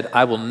said,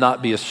 I will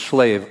not be a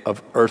slave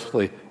of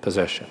earthly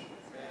possession.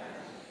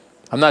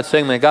 I'm not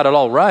saying they got it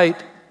all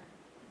right,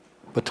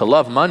 but to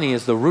love money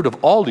is the root of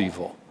all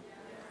evil.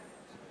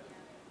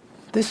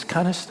 This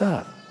kind of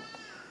stuff.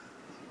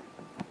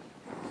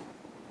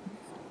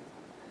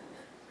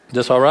 Is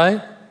this all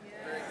right?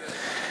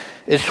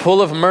 It's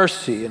full of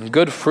mercy and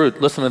good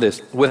fruit. Listen to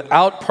this.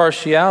 Without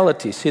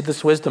partiality. See,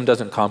 this wisdom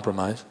doesn't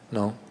compromise.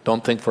 No,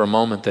 don't think for a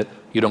moment that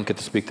you don't get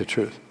to speak the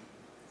truth.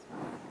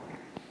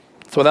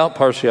 It's without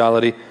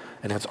partiality,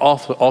 and it's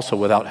also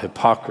without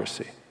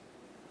hypocrisy.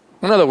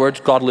 In other words,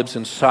 God lives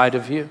inside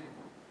of you.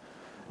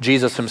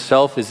 Jesus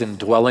himself is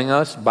indwelling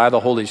us by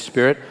the Holy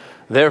Spirit.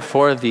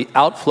 Therefore, the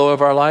outflow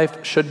of our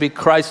life should be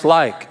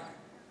Christ-like.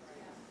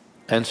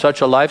 And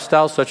such a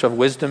lifestyle, such a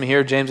wisdom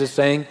here, James is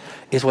saying,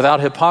 is without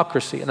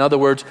hypocrisy. In other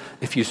words,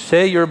 if you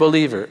say you're a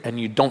believer and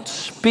you don't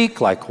speak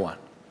like one,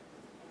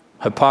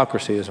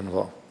 hypocrisy is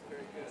involved.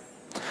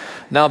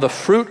 Now, the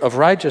fruit of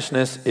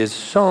righteousness is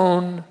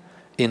sown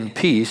in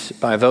peace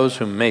by those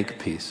who make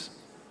peace.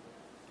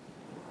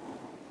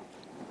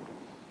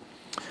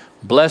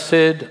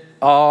 Blessed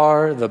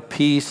are the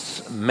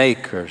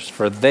peacemakers,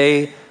 for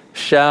they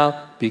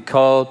shall be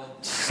called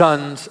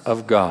sons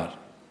of God.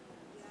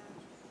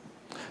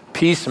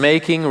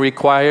 Peacemaking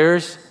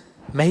requires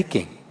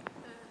making.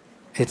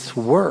 It's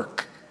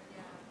work.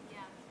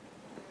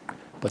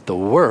 But the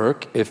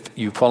work, if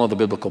you follow the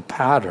biblical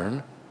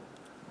pattern,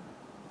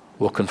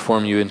 will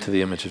conform you into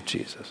the image of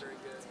Jesus.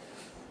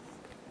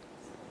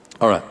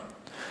 All right.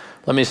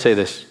 Let me say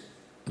this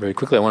very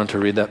quickly. I wanted to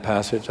read that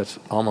passage. That's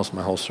almost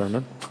my whole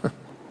sermon.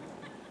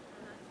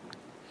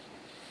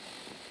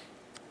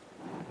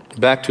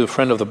 Back to a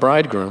friend of the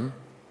bridegroom.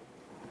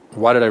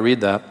 Why did I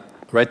read that?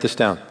 Write this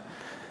down.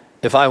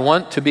 If I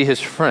want to be his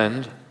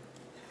friend,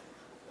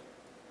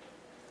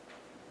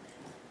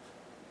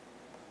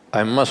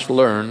 I must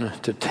learn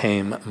to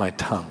tame my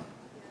tongue.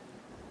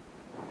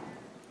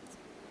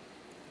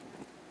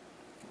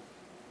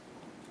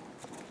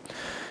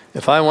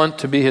 If I want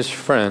to be his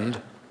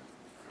friend,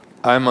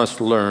 I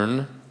must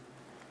learn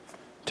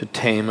to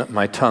tame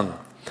my tongue.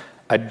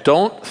 I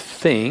don't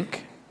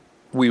think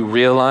we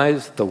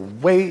realize the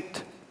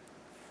weight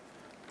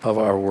of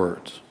our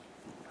words.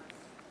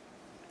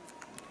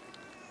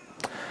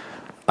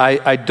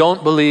 I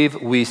don't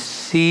believe we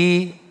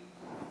see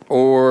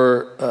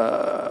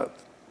or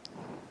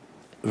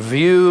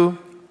view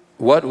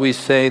what we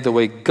say the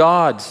way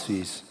God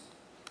sees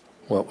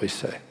what we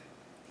say.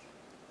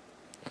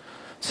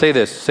 Say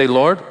this. Say,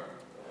 Lord,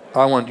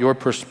 I want your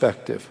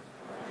perspective.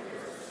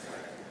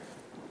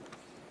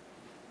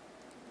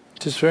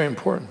 It's just very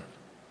important.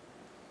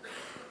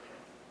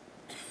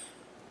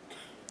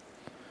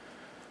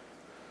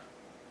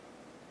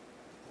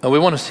 And we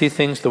want to see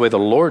things the way the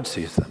Lord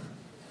sees them.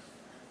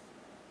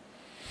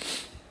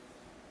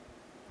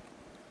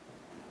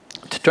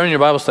 Turn your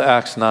Bibles to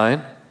Acts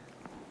 9.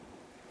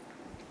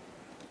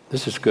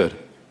 This is good.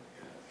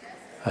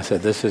 I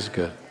said, this is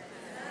good.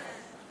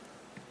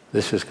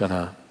 This is going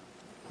to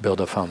build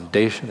a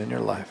foundation in your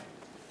life.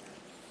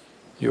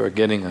 You are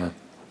getting a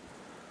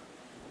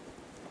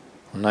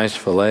nice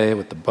filet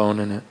with the bone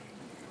in it.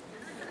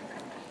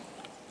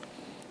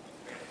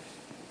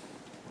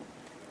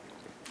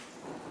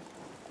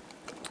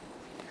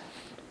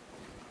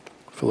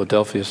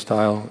 Philadelphia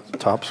style,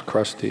 top's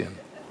crusty and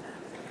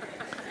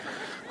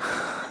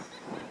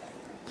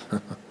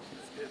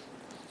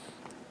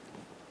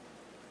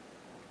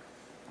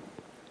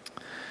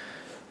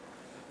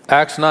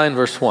Acts 9,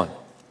 verse 1.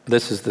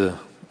 This is the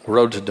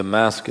road to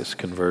Damascus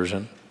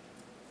conversion.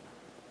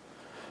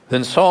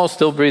 Then Saul,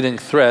 still breathing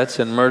threats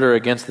and murder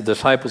against the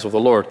disciples of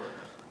the Lord,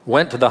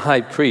 went to the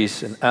high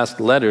priest and asked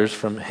letters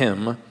from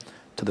him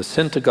to the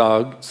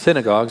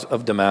synagogues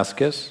of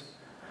Damascus,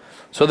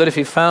 so that if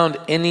he found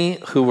any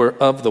who were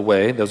of the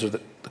way, those are the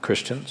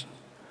Christians,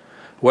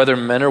 whether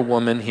men or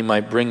women, he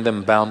might bring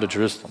them bound to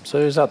Jerusalem. So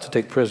he was out to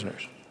take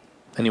prisoners.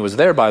 And he was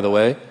there, by the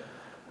way,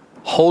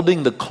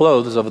 holding the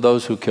clothes of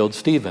those who killed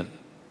Stephen.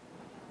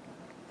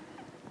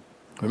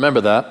 Remember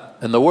that.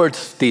 And the word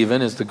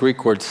Stephen is the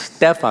Greek word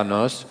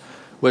Stephanos,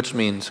 which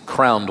means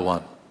crowned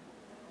one.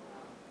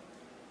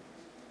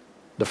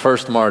 The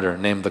first martyr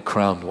named the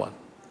crowned one.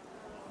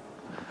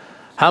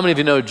 How many of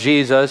you know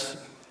Jesus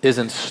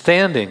isn't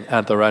standing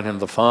at the right hand of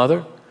the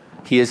Father?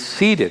 He is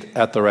seated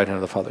at the right hand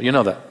of the Father. You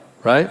know that,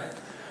 right?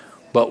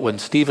 But when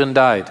Stephen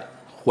died,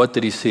 what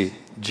did he see?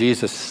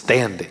 Jesus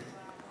standing.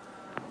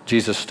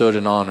 Jesus stood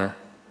in honor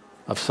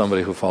of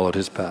somebody who followed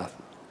his path.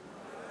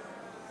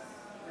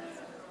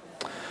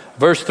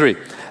 Verse 3,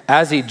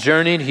 as he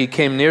journeyed, he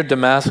came near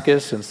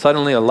Damascus, and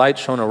suddenly a light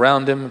shone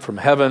around him from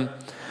heaven.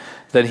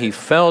 Then he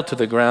fell to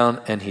the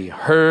ground, and he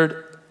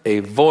heard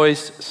a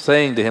voice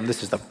saying to him,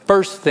 this is the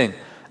first thing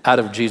out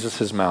of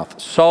Jesus'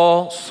 mouth,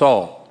 Saul,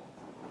 Saul,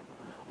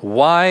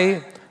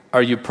 why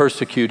are you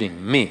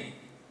persecuting me?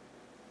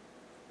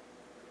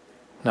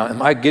 Now,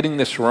 am I getting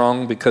this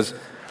wrong? Because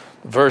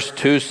verse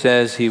 2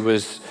 says he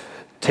was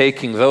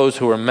taking those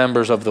who were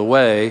members of the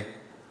way,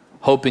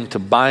 hoping to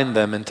bind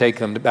them and take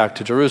them back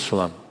to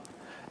Jerusalem.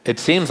 It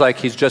seems like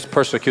he's just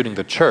persecuting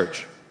the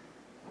church,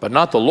 but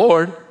not the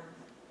Lord.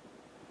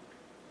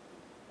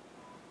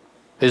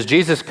 Is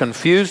Jesus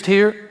confused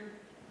here?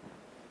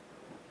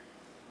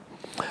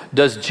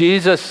 Does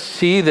Jesus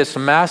see this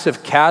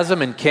massive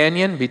chasm and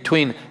canyon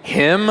between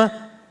him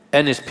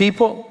and his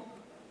people?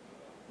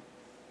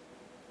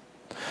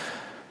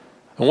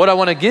 And what I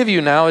want to give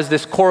you now is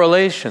this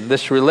correlation,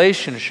 this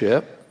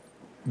relationship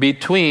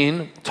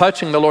between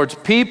touching the Lord's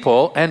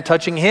people and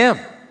touching him.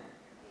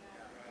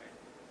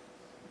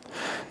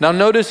 Now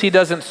notice he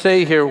doesn't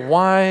say here,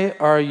 why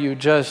are you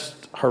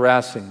just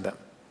harassing them?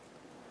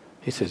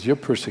 He says, you're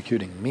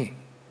persecuting me.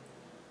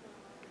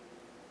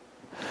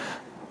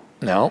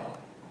 Now,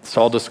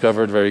 Saul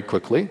discovered very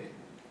quickly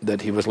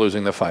that he was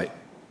losing the fight.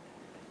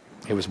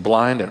 He was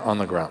blind and on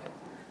the ground.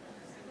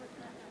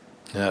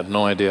 He had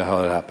no idea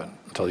how it happened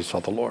until he saw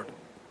the Lord.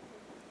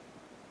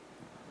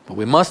 But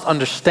we must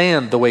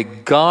understand the way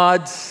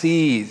God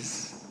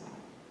sees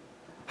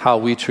how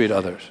we treat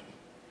others.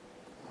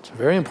 It's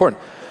very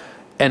important.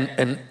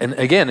 And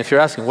again, if you're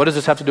asking, what does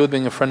this have to do with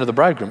being a friend of the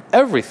bridegroom?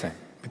 Everything.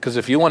 Because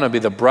if you want to be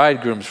the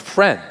bridegroom's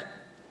friend,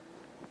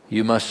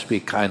 you must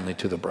speak kindly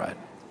to the bride.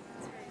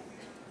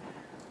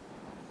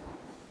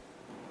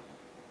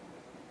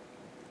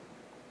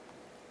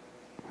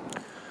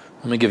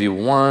 Let me give you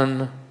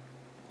one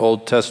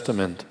Old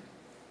Testament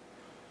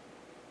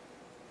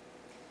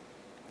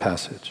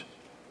passage.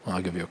 Well,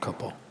 I'll give you a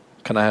couple.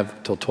 Can I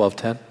have till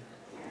 12:10?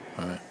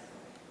 All right.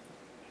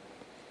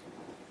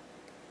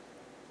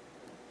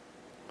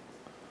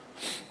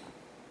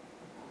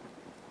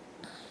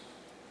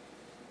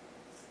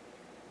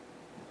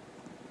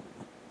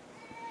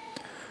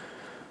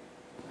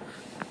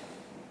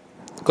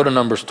 Go to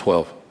Numbers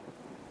 12.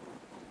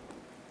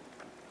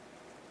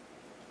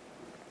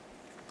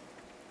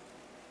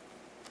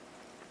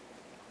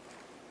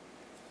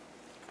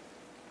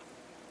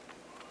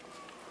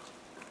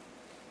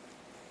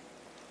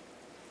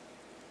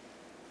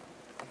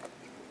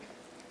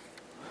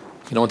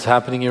 You know what's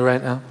happening here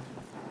right now?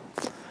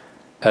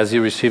 As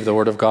you receive the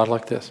word of God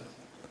like this,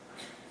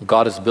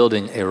 God is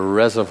building a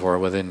reservoir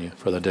within you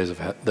for the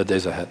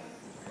days ahead.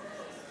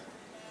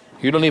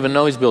 You don't even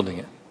know he's building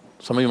it.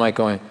 Some of you might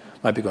going,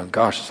 Might be going,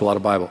 gosh, it's a lot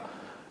of Bible.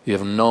 You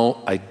have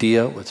no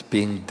idea what's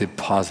being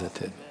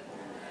deposited.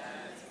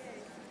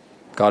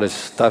 God is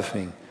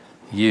stuffing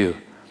you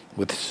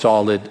with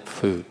solid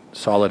food,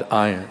 solid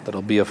iron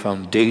that'll be a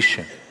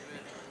foundation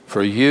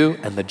for you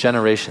and the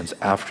generations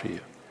after you.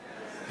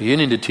 You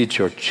need to teach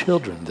your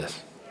children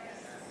this.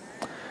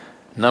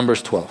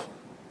 Numbers 12.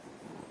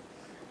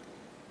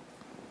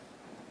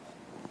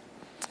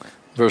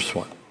 Verse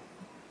 1.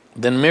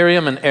 Then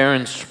Miriam and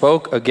Aaron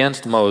spoke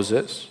against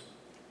Moses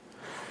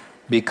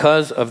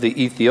because of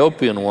the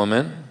Ethiopian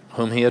woman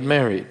whom he had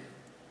married.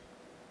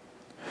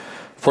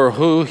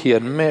 For he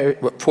had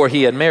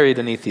married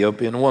an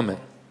Ethiopian woman.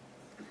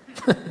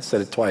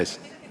 Said it twice,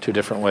 2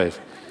 different ways.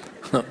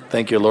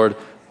 Thank you, Lord.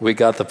 We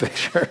got the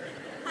picture.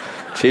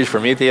 She's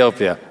from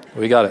Ethiopia.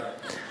 We got it.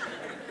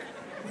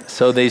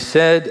 So they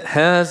said,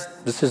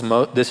 this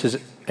is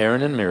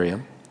Aaron and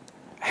Miriam,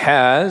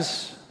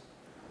 has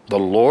the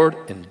Lord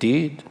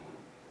indeed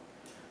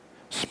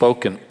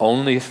spoken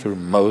only through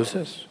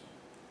Moses?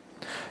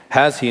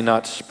 Has he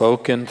not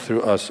spoken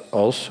through us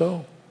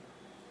also?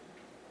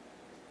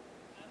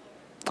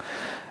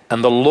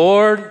 And the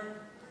Lord,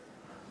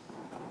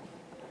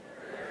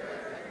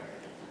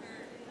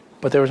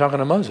 but they were talking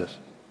to Moses.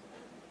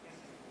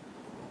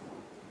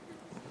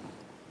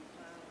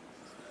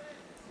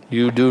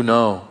 You do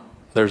know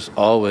there's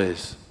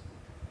always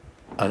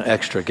an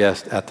extra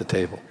guest at the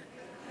table.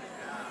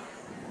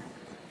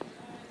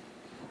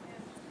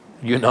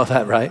 You know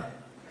that, right?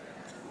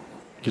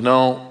 You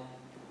know,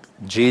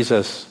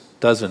 Jesus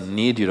doesn't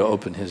need you to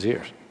open his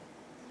ears.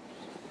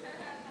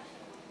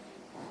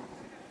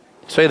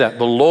 Say that.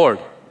 The Lord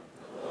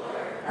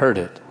heard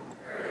it.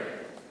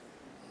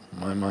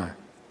 My.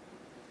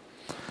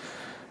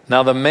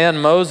 Now the man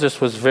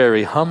Moses was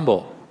very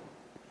humble,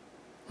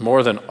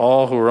 more than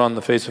all who were on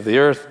the face of the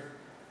earth.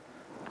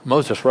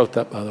 Moses wrote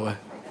that, by the way.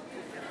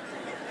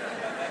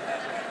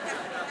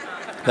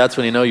 That's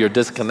when you know you're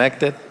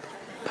disconnected.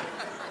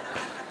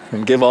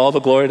 And give all the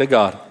glory to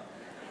God.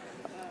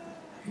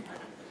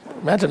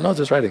 Imagine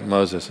Moses writing.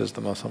 Moses is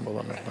the most humble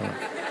one.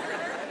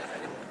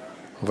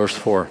 Verse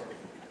 4.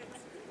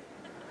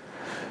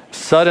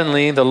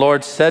 Suddenly the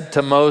Lord said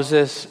to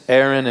Moses,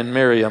 Aaron, and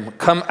Miriam,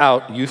 come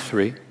out, you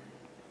 3,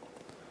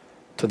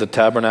 to the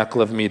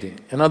tabernacle of meeting.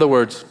 In other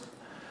words,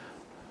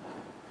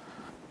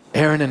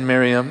 Aaron and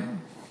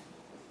Miriam,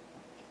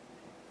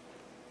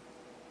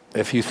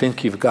 if you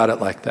think you've got it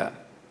like that,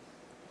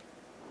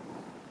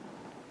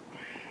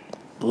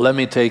 let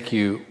me take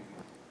you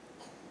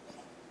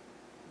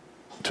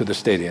to the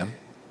stadium,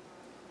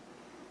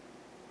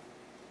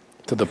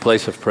 to the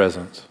place of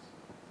presence,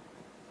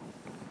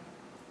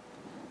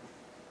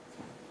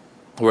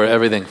 where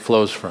everything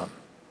flows from.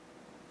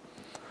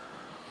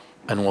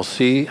 And we'll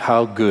see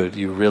how good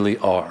you really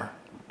are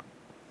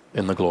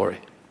in the glory.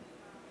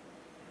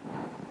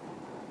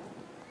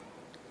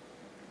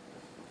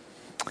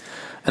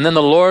 And then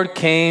the Lord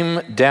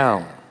came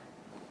down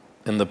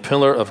in the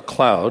pillar of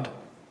cloud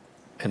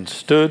and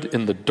stood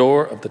in the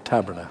door of the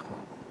tabernacle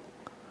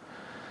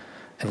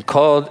and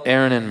called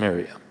Aaron and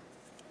Miriam,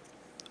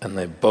 and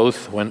they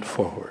both went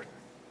forward.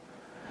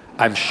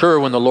 I'm sure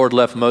when the Lord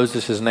left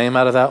Moses' name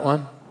out of that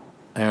one,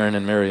 Aaron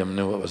and Miriam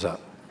knew what was up.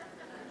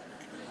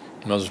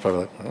 Moses was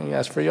probably like, he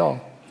asked for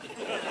y'all.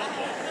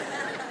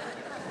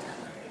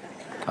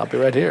 I'll be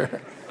right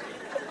here.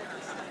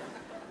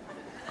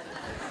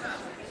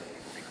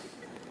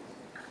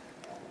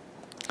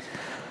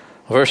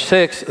 Verse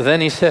 6,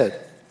 then he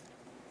said,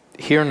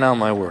 hear now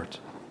my words.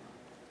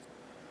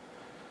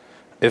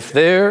 If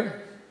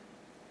there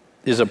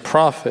is a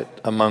prophet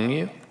among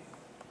you,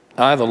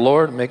 I, the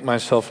Lord, make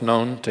myself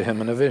known to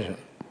him in a vision,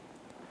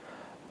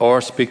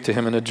 or speak to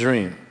him in a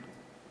dream.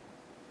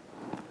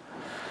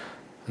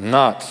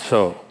 Not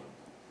so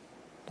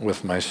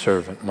with my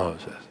servant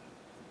Moses.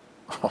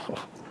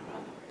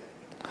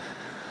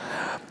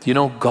 You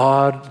know,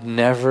 God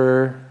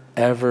never,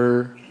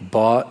 ever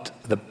bought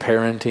the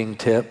parenting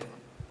tip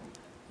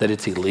that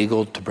it's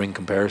illegal to bring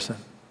comparison.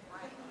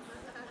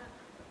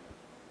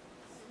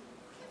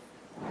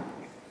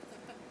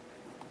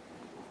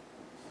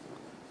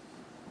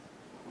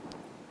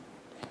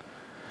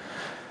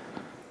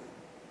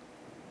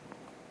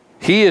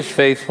 He is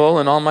faithful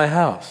in all my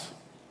house.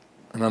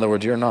 In other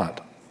words, you're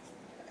not.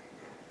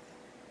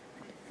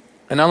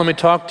 And now let me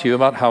talk to you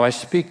about how I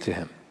speak to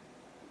him,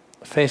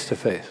 face to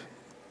face.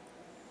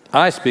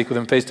 I speak with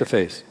him face to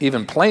face,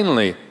 even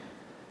plainly,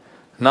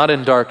 not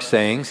in dark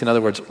sayings, in other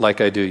words,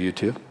 like I do you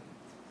two.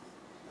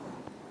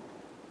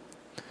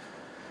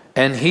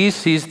 And he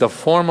sees the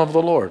form of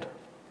the Lord.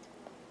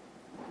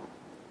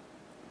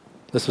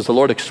 This is the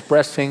Lord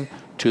expressing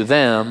to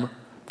them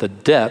the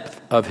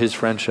depth of his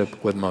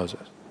friendship with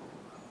Moses.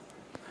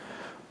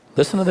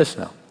 Listen to this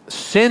now.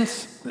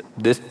 Since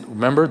this,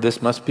 remember,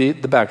 this must be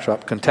the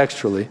backdrop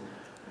contextually.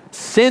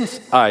 Since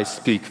I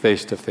speak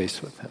face to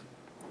face with him,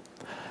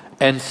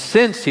 and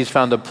since he's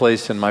found a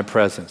place in my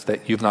presence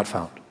that you've not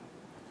found,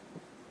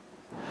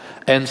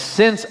 and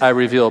since I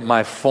reveal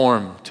my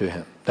form to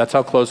him, that's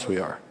how close we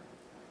are.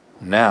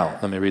 Now,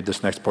 let me read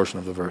this next portion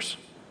of the verse.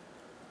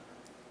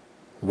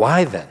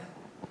 Why then?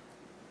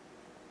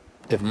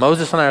 If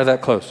Moses and I are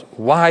that close,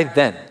 why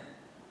then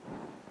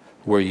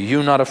were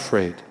you not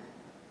afraid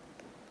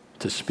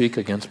to speak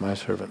against my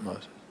servant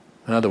Moses?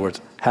 In other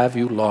words, have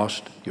you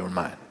lost your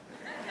mind?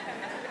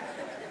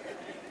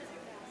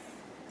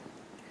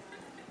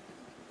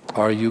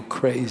 Are you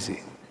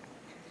crazy?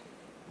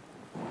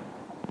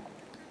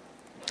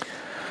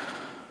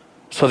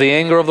 So the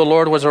anger of the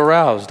Lord was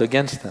aroused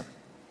against them,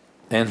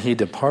 and he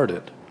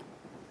departed.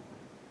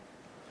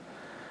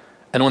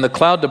 And when the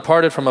cloud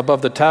departed from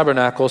above the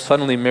tabernacle,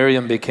 suddenly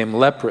Miriam became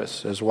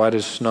leprous, as white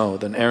as snow.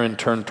 Then Aaron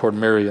turned toward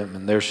Miriam,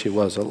 and there she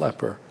was, a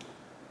leper.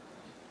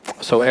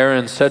 So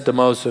Aaron said to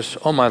Moses,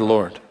 "O my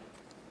Lord,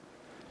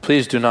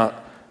 please do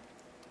not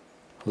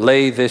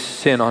lay this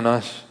sin on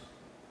us,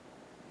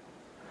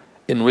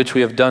 in which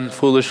we have done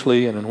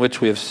foolishly and in which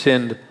we have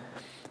sinned.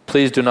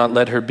 Please do not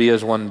let her be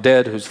as one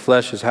dead, whose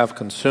flesh is half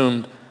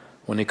consumed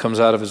when he comes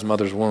out of his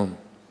mother's womb."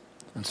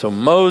 And so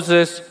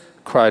Moses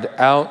cried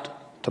out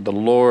to the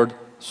Lord,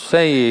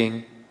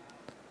 saying,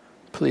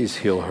 "Please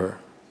heal her.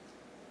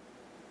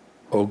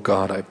 Oh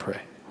God, I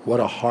pray." What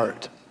a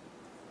heart.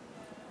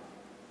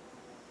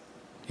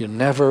 You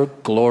never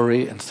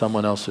glory in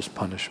someone else's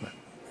punishment.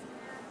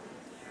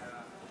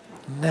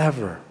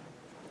 Never.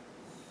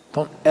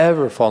 Don't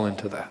ever fall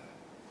into that.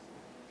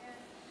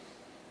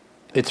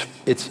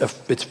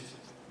 It's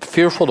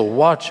fearful to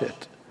watch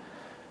it.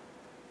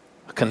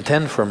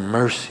 Contend for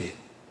mercy.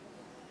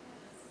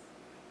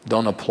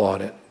 Don't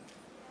applaud it.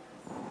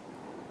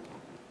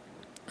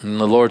 And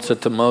the Lord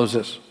said to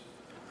Moses,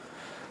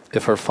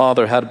 "If her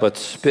father had but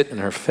spit in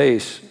her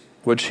face,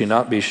 would she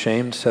not be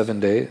shamed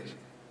 7 days?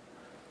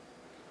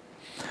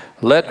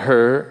 Let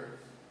her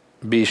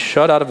be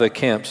shut out of the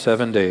camp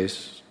 7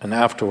 days, and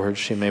afterwards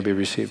she may be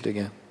received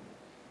again."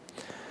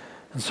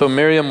 And so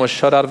Miriam was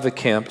shut out of the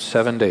camp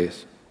 7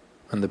 days,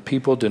 and the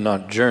people did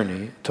not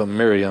journey till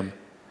Miriam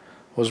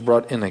was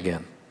brought in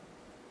again.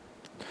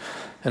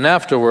 And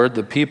afterward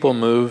the people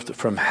moved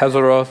from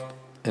Hazeroth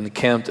and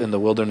camped in the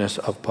wilderness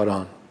of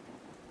Paran.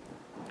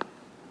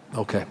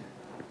 Okay.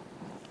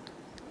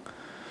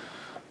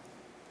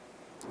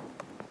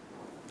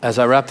 As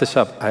I wrap this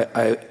up,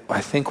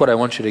 I think what I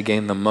want you to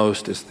gain the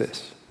most is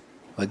this.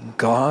 Like,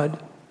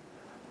 God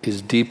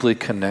is deeply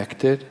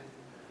connected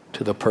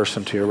to the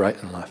person to your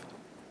right and left.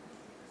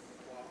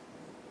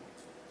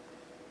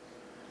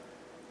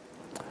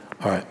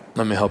 All right,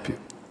 let me help you.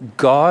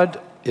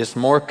 God is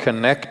more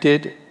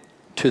connected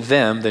to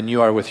them than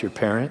you are with your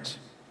parents,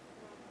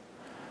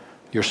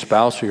 your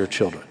spouse, or your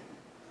children.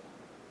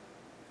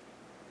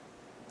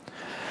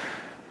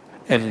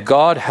 And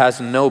God has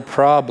no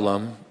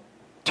problem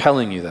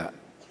telling you that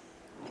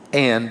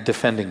and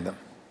defending them.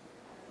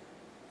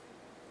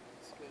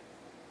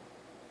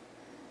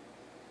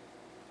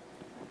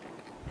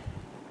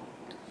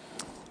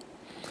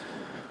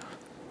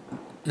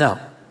 Now,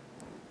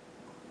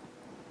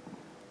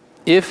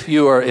 if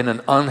you are in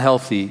an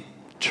unhealthy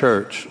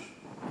church,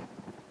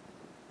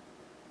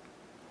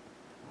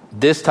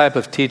 this type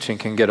of teaching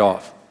can get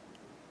off.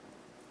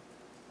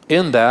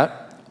 In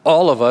that,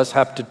 all of us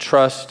have to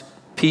trust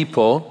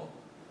people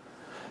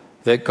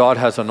that God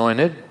has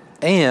anointed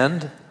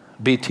and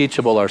be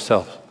teachable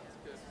ourselves.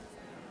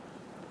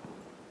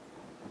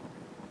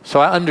 So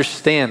I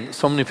understand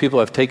so many people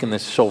have taken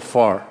this so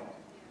far.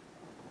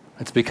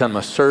 It's become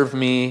a serve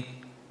me,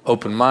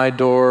 open my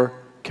door,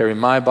 carry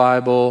my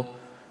Bible,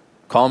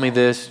 call me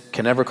this,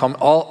 can never call me,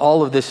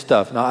 all of this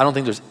stuff. Now, I don't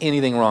think there's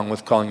anything wrong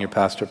with calling your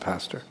pastor,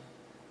 pastor.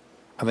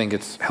 I think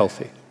it's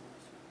healthy.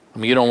 I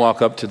mean, you don't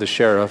walk up to the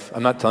sheriff.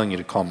 I'm not telling you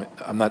to call me.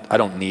 I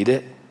don't need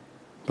it.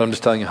 But I'm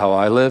just telling you how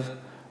I live.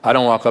 I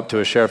don't walk up to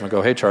a sheriff and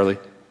go, "Hey, Charlie."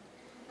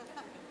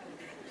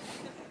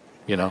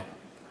 You know,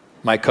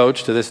 my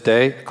coach to this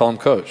day, I call him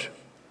coach.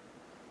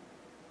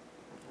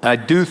 I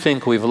do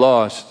think we've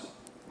lost,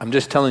 I'm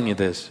just telling you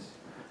this,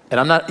 and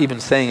I'm not even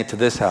saying it to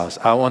this house.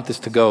 I want this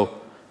to go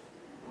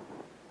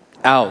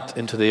out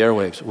into the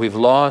airwaves. We've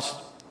lost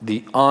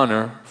the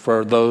honor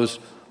for those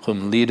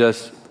whom lead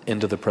us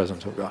into the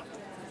presence of God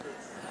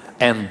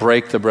and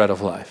break the bread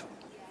of life.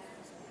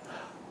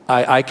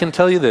 I can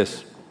tell you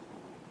this.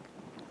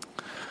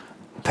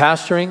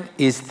 Pastoring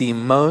is the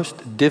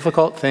most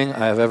difficult thing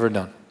I have ever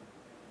done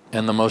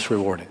and the most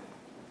rewarding.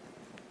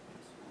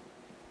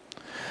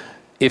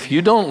 If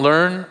you don't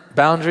learn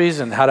boundaries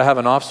and how to have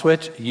an off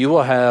switch, you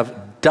will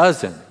have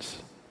dozens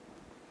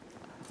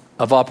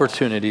of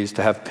opportunities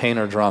to have pain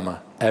or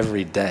drama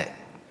every day.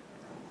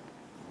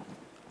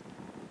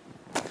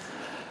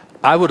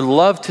 I would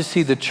love to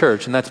see the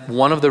church, and that's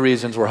one of the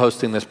reasons we're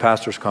hosting this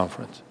pastors'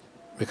 conference,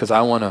 because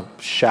I want to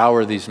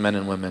shower these men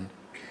and women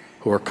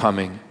who are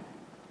coming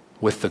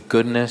with the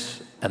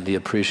goodness and the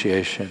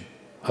appreciation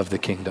of the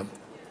kingdom.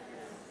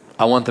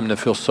 I want them to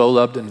feel so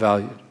loved and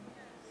valued.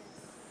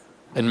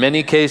 In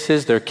many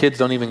cases, their kids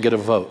don't even get a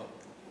vote.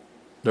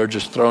 They're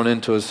just thrown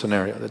into a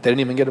scenario that they didn't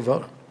even get a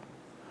vote.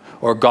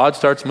 Or God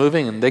starts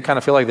moving and they kind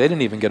of feel like they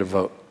didn't even get a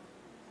vote.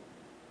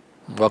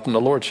 Welcome to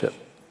Lordship.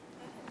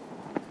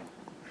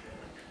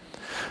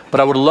 But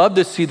I would love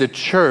to see the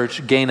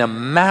church gain a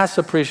mass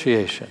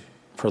appreciation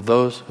for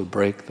those who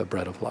break the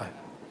bread of life.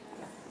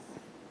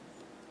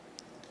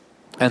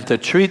 And to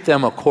treat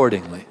them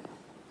accordingly.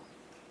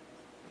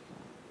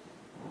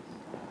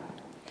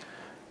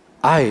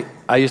 I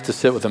used to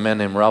sit with a man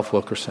named Ralph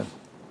Wilkerson.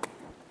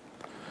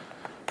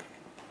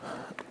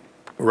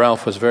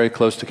 Ralph was very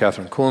close to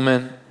Catherine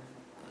Kuhlman.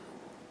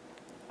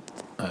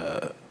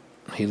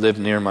 He lived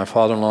near my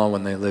father-in-law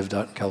when they lived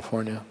out in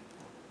California.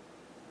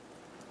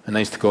 And I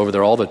used to go over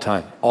there all the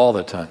time.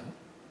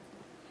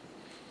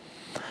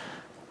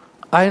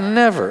 I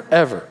never,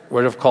 ever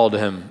would have called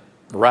him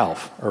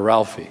Ralph or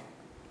Ralphie.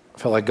 I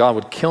felt like God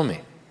would kill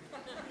me.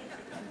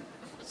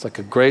 It's like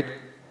a great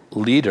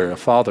leader, a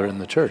father in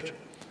the church.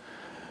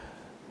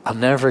 I'll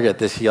never forget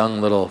this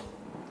young little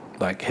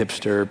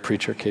hipster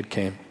preacher kid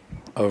came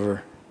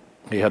over.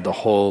 He had the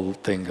whole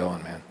thing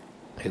going, man.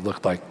 He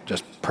looked like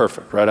just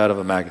perfect, right out of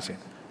a magazine.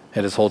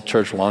 Had his whole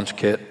church launch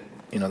kit,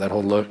 that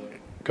whole look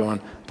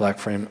going, black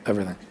frame,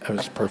 everything. It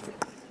was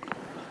perfect.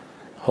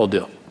 Whole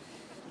deal.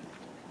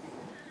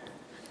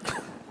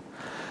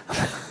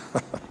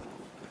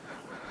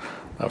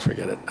 I'll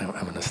forget it. I'm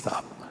going to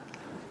stop.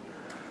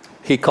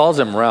 He calls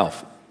him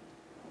Ralph.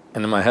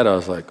 And in my head, I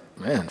was like,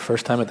 man,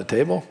 first time at the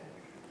table?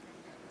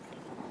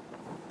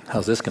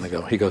 How's this going to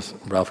go?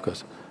 Ralph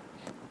goes,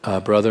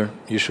 brother,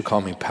 you should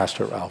call me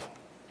Pastor Ralph.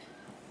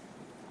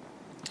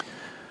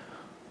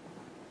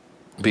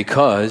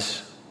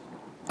 Because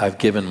I've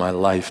given my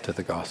life to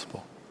the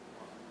gospel.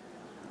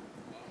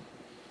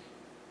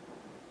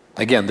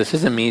 Again, this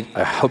isn't me,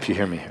 I hope you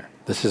hear me here.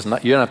 This is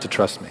not, you don't have to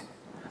trust me.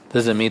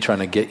 This isn't me trying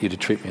to get you to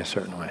treat me a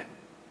certain way.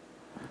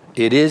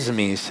 It is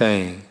me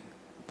saying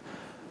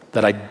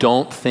that I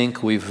don't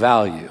think we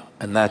value,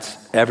 and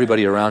that's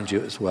everybody around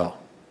you as well,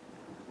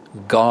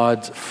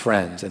 God's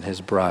friends and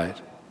his bride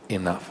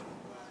enough.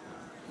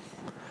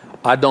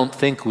 I don't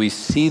think we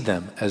see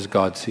them as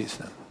God sees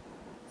them.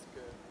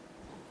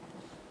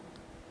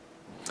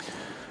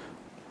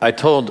 I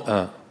told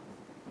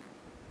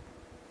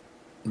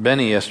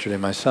Benny yesterday,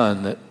 my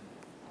son, that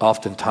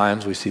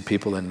oftentimes we see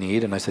people in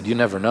need, and I said, you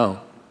never know.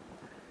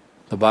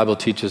 The Bible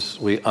teaches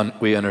we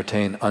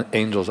entertain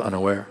angels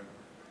unaware.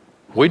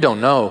 We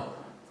don't know.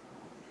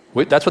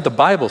 That's what the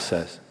Bible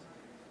says.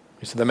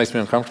 He said, that makes me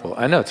uncomfortable.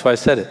 I know, that's why I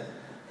said it.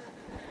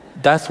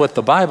 That's what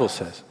the Bible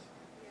says.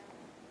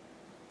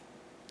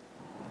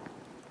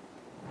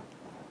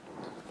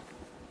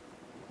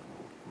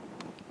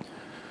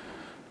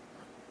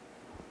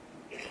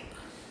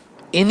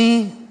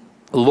 Any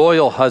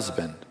loyal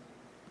husband,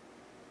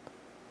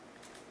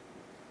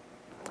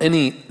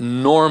 any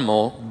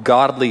normal,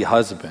 godly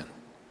husband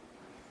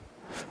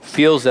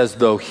feels as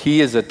though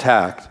he is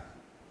attacked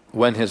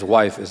when his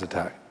wife is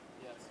attacked.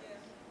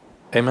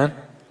 Amen?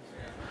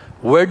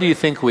 Where do you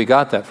think we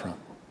got that from?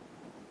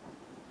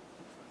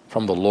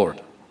 From the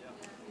Lord.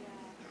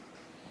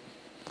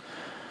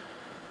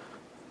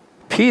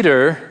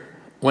 Peter,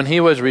 when he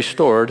was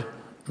restored,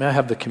 may I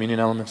have the communion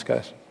elements,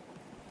 guys?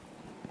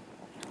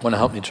 Want to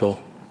help me,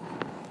 Joel?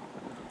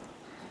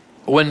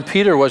 When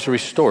Peter was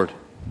restored,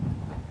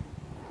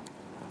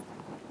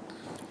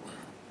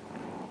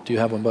 do you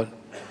have one, bud?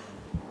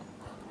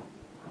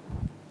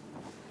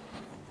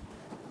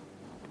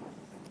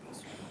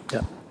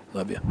 Yeah,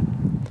 love you.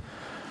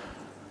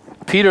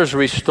 Peter's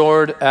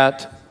restored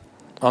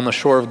on the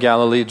shore of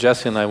Galilee.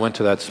 Jesse and I went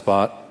to that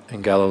spot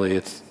in Galilee.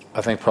 It's,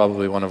 I think,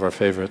 probably one of our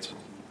favorites.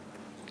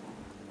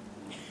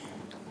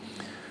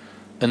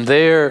 And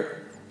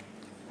there,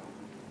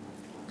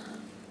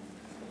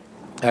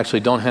 actually,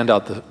 don't hand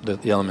out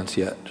the elements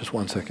yet. Just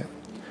one second.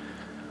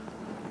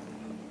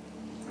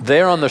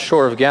 There on the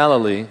shore of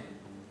Galilee,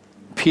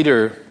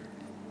 Peter,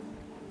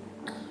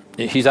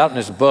 he's out in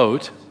his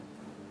boat.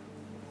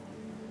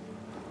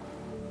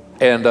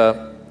 And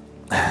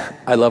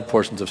I love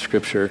portions of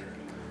Scripture.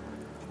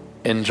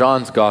 In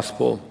John's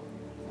Gospel,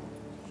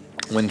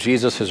 when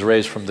Jesus is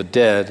raised from the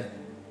dead,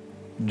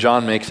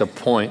 John makes a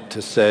point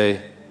to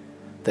say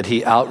that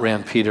he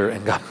outran Peter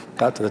and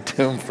got to the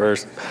tomb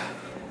first.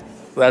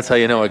 That's how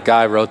you know a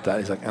guy wrote that.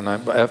 He's like, and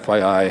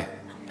FYI,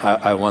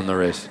 I won the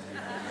race.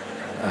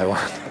 I won.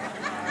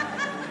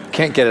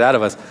 Can't get it out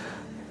of us.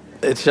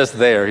 It's just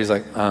there. He's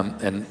like,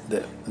 and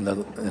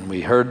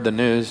we heard the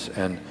news,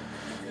 and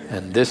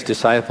this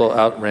disciple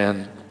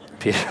outran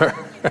Peter.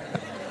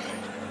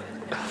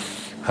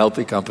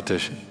 Healthy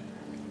competition.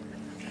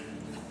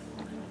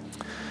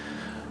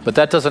 But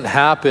that doesn't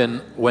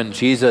happen when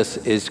Jesus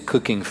is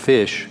cooking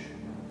fish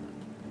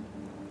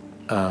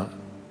on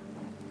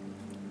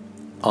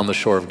the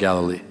shore of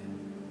Galilee.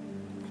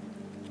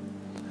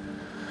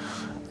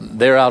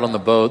 They're out on the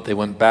boat. They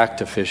went back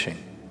to fishing.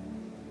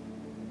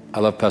 I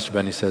love Pastor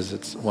Benny says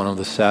it's one of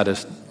the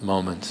saddest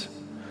moments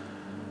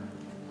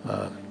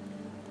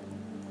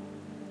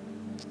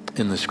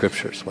in the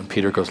Scriptures when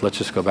Peter goes, let's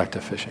just go back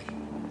to fishing.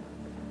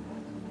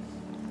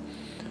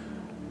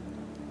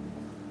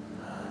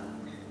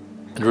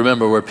 And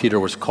remember where Peter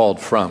was called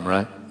from,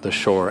 right? The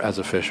shore as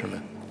a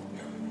fisherman.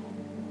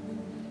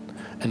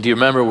 And do you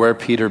remember where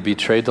Peter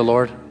betrayed the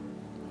Lord?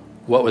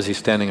 what was he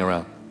standing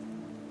around?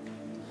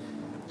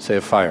 Say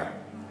a fire.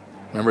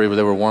 Remember,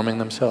 they were warming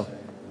themselves.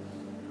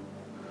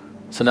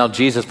 So now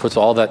Jesus puts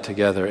all that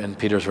together in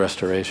Peter's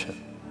restoration.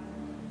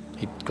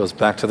 He goes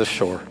back to the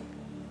shore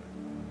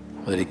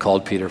that he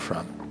called Peter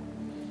from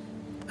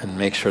and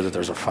makes sure that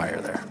there's a fire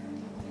there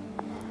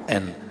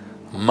and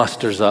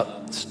stirs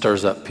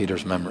up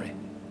Peter's memory.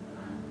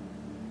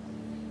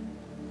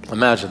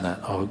 Imagine that.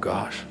 Oh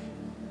gosh,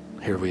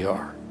 here we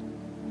are.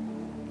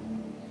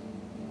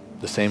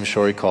 The same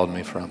shore he called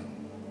me from,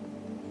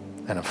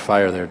 and a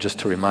fire there just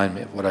to remind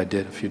me of what I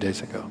did a few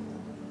days ago.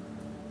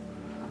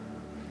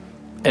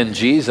 And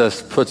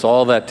Jesus puts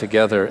all that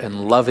together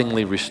and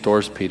lovingly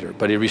restores Peter.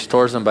 But he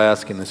restores him by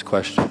asking this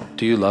question: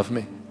 do you love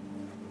me?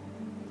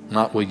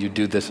 Not will you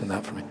do this and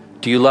that for me.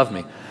 Do you love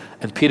me?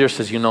 And Peter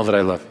says, you know that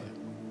I love you.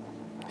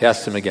 He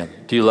asks him again,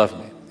 do you love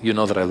me? You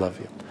know that I love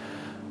you.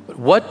 But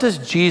what does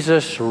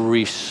Jesus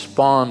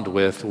respond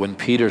with when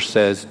Peter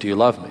says, do you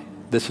love me?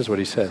 This is what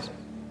he says: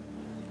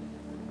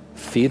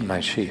 feed my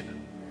sheep.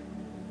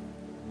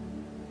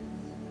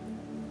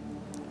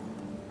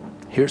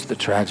 Here's the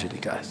tragedy,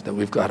 guys, that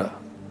we've got to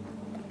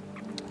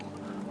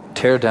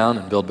tear down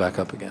and build back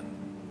up again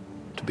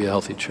to be a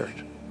healthy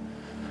church.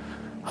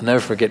 I'll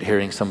never forget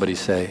hearing somebody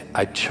say,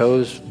 I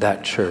chose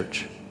that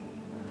church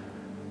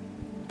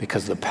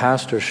because the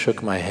pastor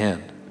shook my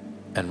hand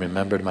and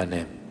remembered my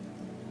name.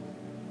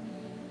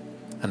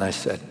 And I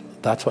said,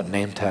 that's what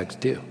name tags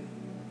do.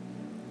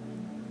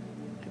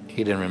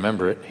 He didn't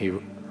remember it, he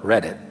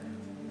read it.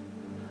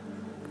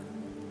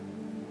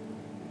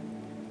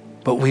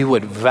 But we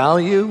would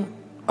value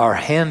our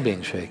hand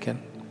being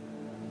shaken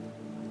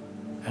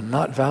and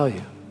not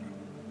value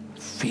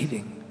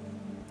feeding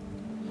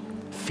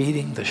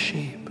the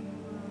sheep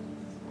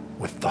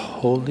with the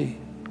holy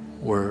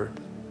word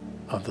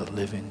of the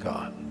living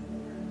God.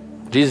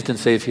 Jesus didn't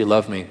say, if you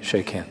love me,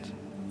 shake hands.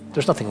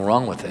 There's nothing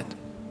wrong with it.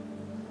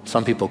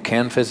 Some people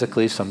can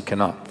physically, some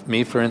cannot.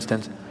 Me, for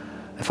instance,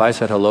 if I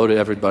said hello to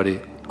everybody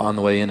on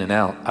the way in and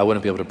out, I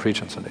wouldn't be able to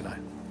preach on Sunday night.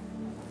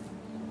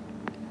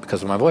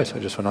 Because of my voice, I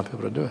just would not be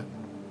able to do it.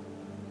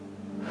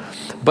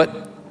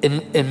 But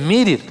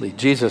immediately,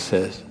 Jesus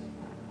says,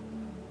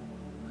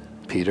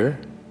 Peter,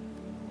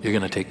 you're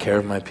going to take care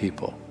of my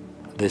people.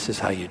 This is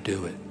how you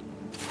do it.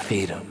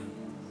 Feed them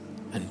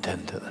and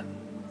tend to them.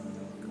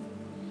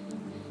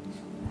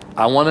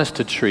 I want us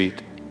to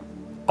treat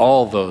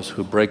all those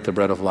who break the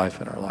bread of life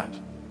in our lives,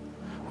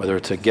 whether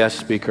it's a guest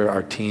speaker,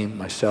 our team,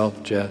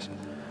 myself, Jess,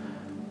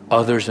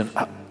 others, and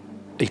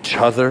each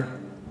other.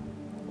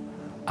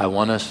 I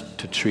want us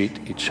to treat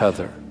each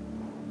other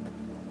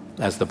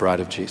as the bride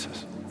of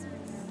Jesus.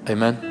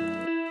 Amen.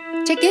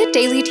 To get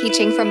daily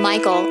teaching from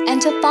Michael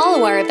and to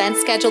follow our event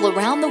schedule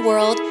around the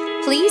world,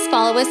 please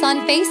follow us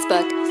on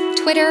Facebook,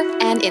 Twitter,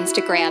 and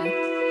Instagram.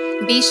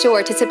 Be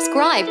sure to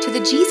subscribe to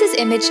the Jesus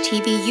Image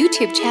TV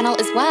YouTube channel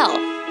as well.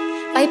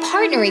 By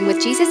partnering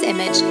with Jesus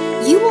Image,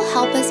 you will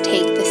help us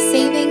take the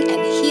saving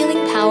and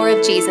healing power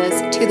of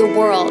Jesus to the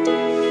world.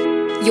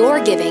 Your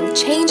giving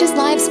changes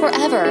lives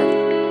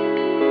forever.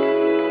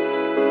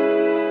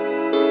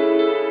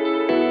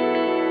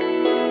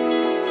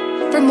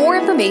 For more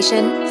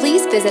information,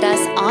 please visit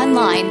us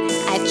online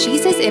at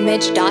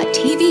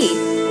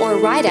jesusimage.tv or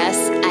write us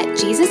at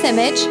Jesus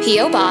Image,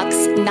 P.O. Box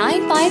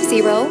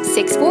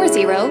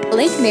 950640,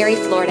 Lake Mary,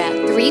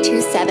 Florida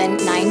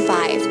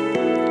 32795.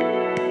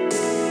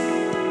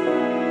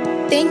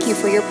 Thank you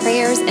for your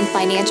prayers and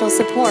financial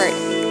support.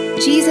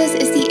 Jesus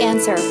is the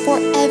answer for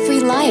every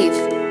life,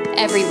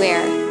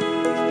 everywhere.